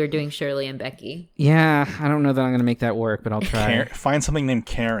if we're doing Shirley and Becky. Yeah, I don't know that I'm going to make that work, but I'll try. Find something named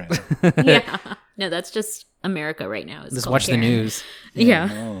Karen. Yeah. No, that's just America right now. Just watch Karen. The news. Yeah.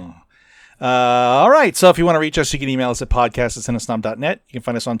 Oh. All right. So if you want to reach us, you can email us at podcast@cinesnob.net. You can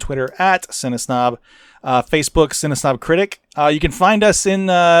find us on Twitter at Cinesnob, Facebook, Cinesnob Critic. You can find us in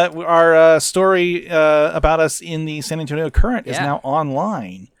our story about us in the San Antonio Current is now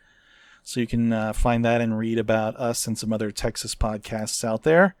online. So you can find that and read about us and some other Texas podcasts out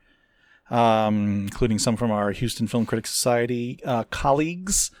there, including some from our Houston Film Critics Society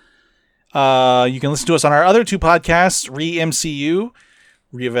colleagues. You can listen to us on our other two podcasts, Re-MCU,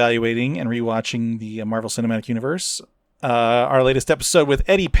 reevaluating and rewatching the Marvel Cinematic Universe. Our latest episode with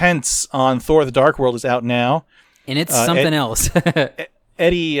Eddie Pence on Thor: The Dark World is out now. And it's something else.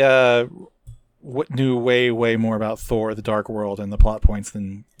 Eddie knew way more about Thor: The Dark World and the plot points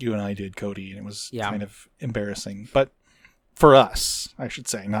than you and I did, Cody. And it was kind of embarrassing. But for us, I should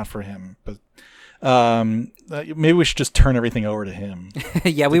say, not for him. But maybe we should just turn everything over to him.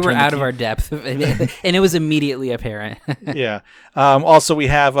 Yeah, we were out of our depth. And it was immediately apparent. Yeah. Also, we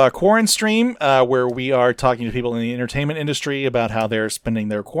have Quarantine Stream, where we are talking to people in the entertainment industry about how they're spending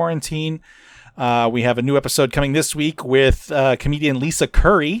their quarantine. We have a new episode coming this week with comedian Lisa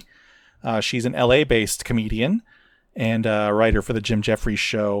Curry. She's an LA-based comedian and writer for the Jim Jeffries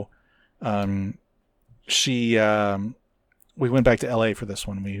Show. We went back to LA for this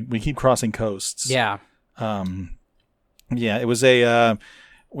one. We keep crossing coasts. Yeah. It was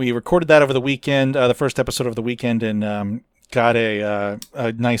we recorded that over the weekend, the first episode of the weekend, and got a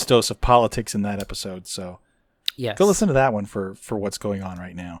nice dose of politics in that episode. So yes, go listen to that one for what's going on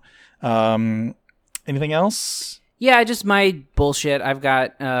right now. Anything else? Yeah, just my bullshit. I've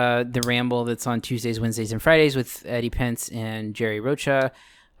got the Ramble that's on Tuesdays, Wednesdays, and Fridays with Eddie Pence and Jerry Rocha.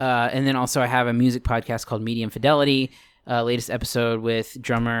 And then also I have a music podcast called Medium Fidelity. Latest episode with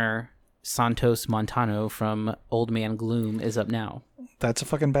drummer Santos Montano from Old Man Gloom is up now. That's a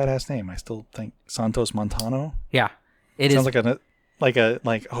fucking badass name. I still think Santos Montano. Yeah, it sounds like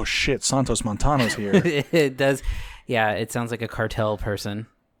oh shit, Santos Montano's here. It does. Yeah, it sounds like a cartel person.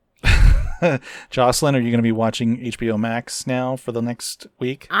 Jocelyn, are you going to be watching HBO Max now for the next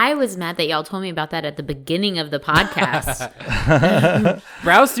week? I was mad that y'all told me about that at the beginning of the podcast.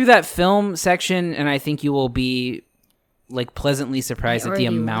 Browse through that film section, and I think you will be pleasantly surprised at the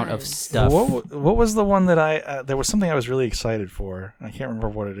amount of stuff. What was the one that there was something I was really excited for. I can't remember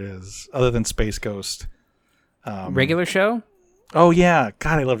what it is, other than Space Ghost. Regular Show? Oh yeah,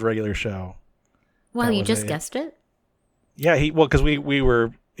 God, I loved Regular Show. Wow, you just guessed it? Yeah, because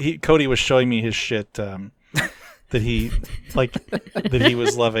Cody was showing me his shit that he that he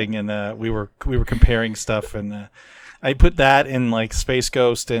was loving, and we were comparing stuff, and I put that in Space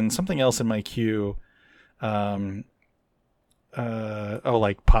Ghost and something else in my queue.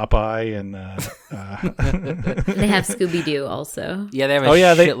 Popeye and they have Scooby-Doo also. Yeah, they have a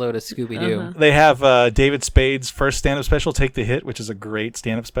shitload of Scooby-Doo. Uh-huh. They have David Spade's first stand-up special, Take the Hit, which is a great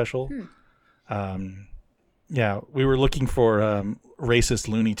stand-up special. Yeah, we were looking for racist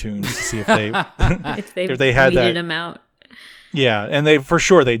Looney Tunes to see if they if they had that. Them out. Yeah, and they for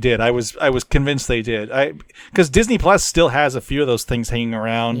sure they did. I was convinced they did. Because Disney Plus still has a few of those things hanging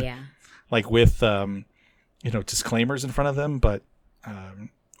around. Yeah. With disclaimers in front of them, but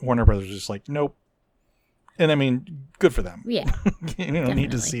Warner Brothers was just like, nope. And I mean, good for them. Yeah. You don't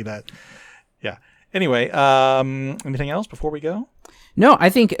need to see that. Yeah. Anyway, anything else before we go? No, I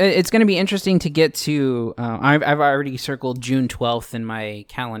think it's going to be interesting to get to. I've already circled June 12th in my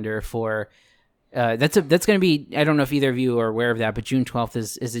calendar for. That's going to be. I don't know if either of you are aware of that, but June 12th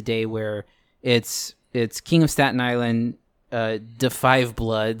is a day where it's King of Staten Island, Da 5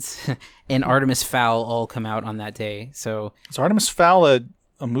 Bloods, and Artemis Fowl all come out on that day. So is Artemis Fowl a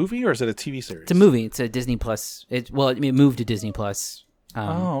movie or is it a TV series? It's a movie. It's a Disney Plus. It moved to Disney Plus.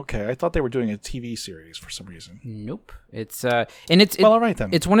 Okay. I thought they were doing a TV series for some reason. Nope. It's all right then.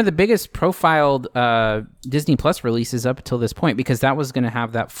 It's one of the biggest profiled Disney Plus releases up until this point because that was going to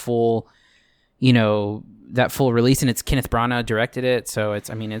have that full release, and it's Kenneth Branagh directed it. So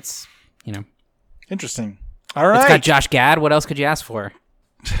it's interesting. All right. It's got Josh Gad. What else could you ask for?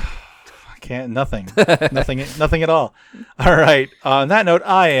 Nothing at all. All right. On that note,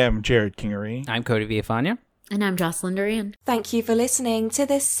 I am Jared Kingery. I'm Cody Villafana. And I'm Jocelyn Durian. Thank you for listening to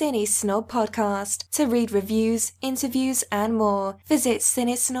the Cine Snob podcast. To read reviews, interviews, and more, visit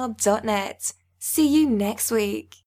cinesnob.net. See you next week.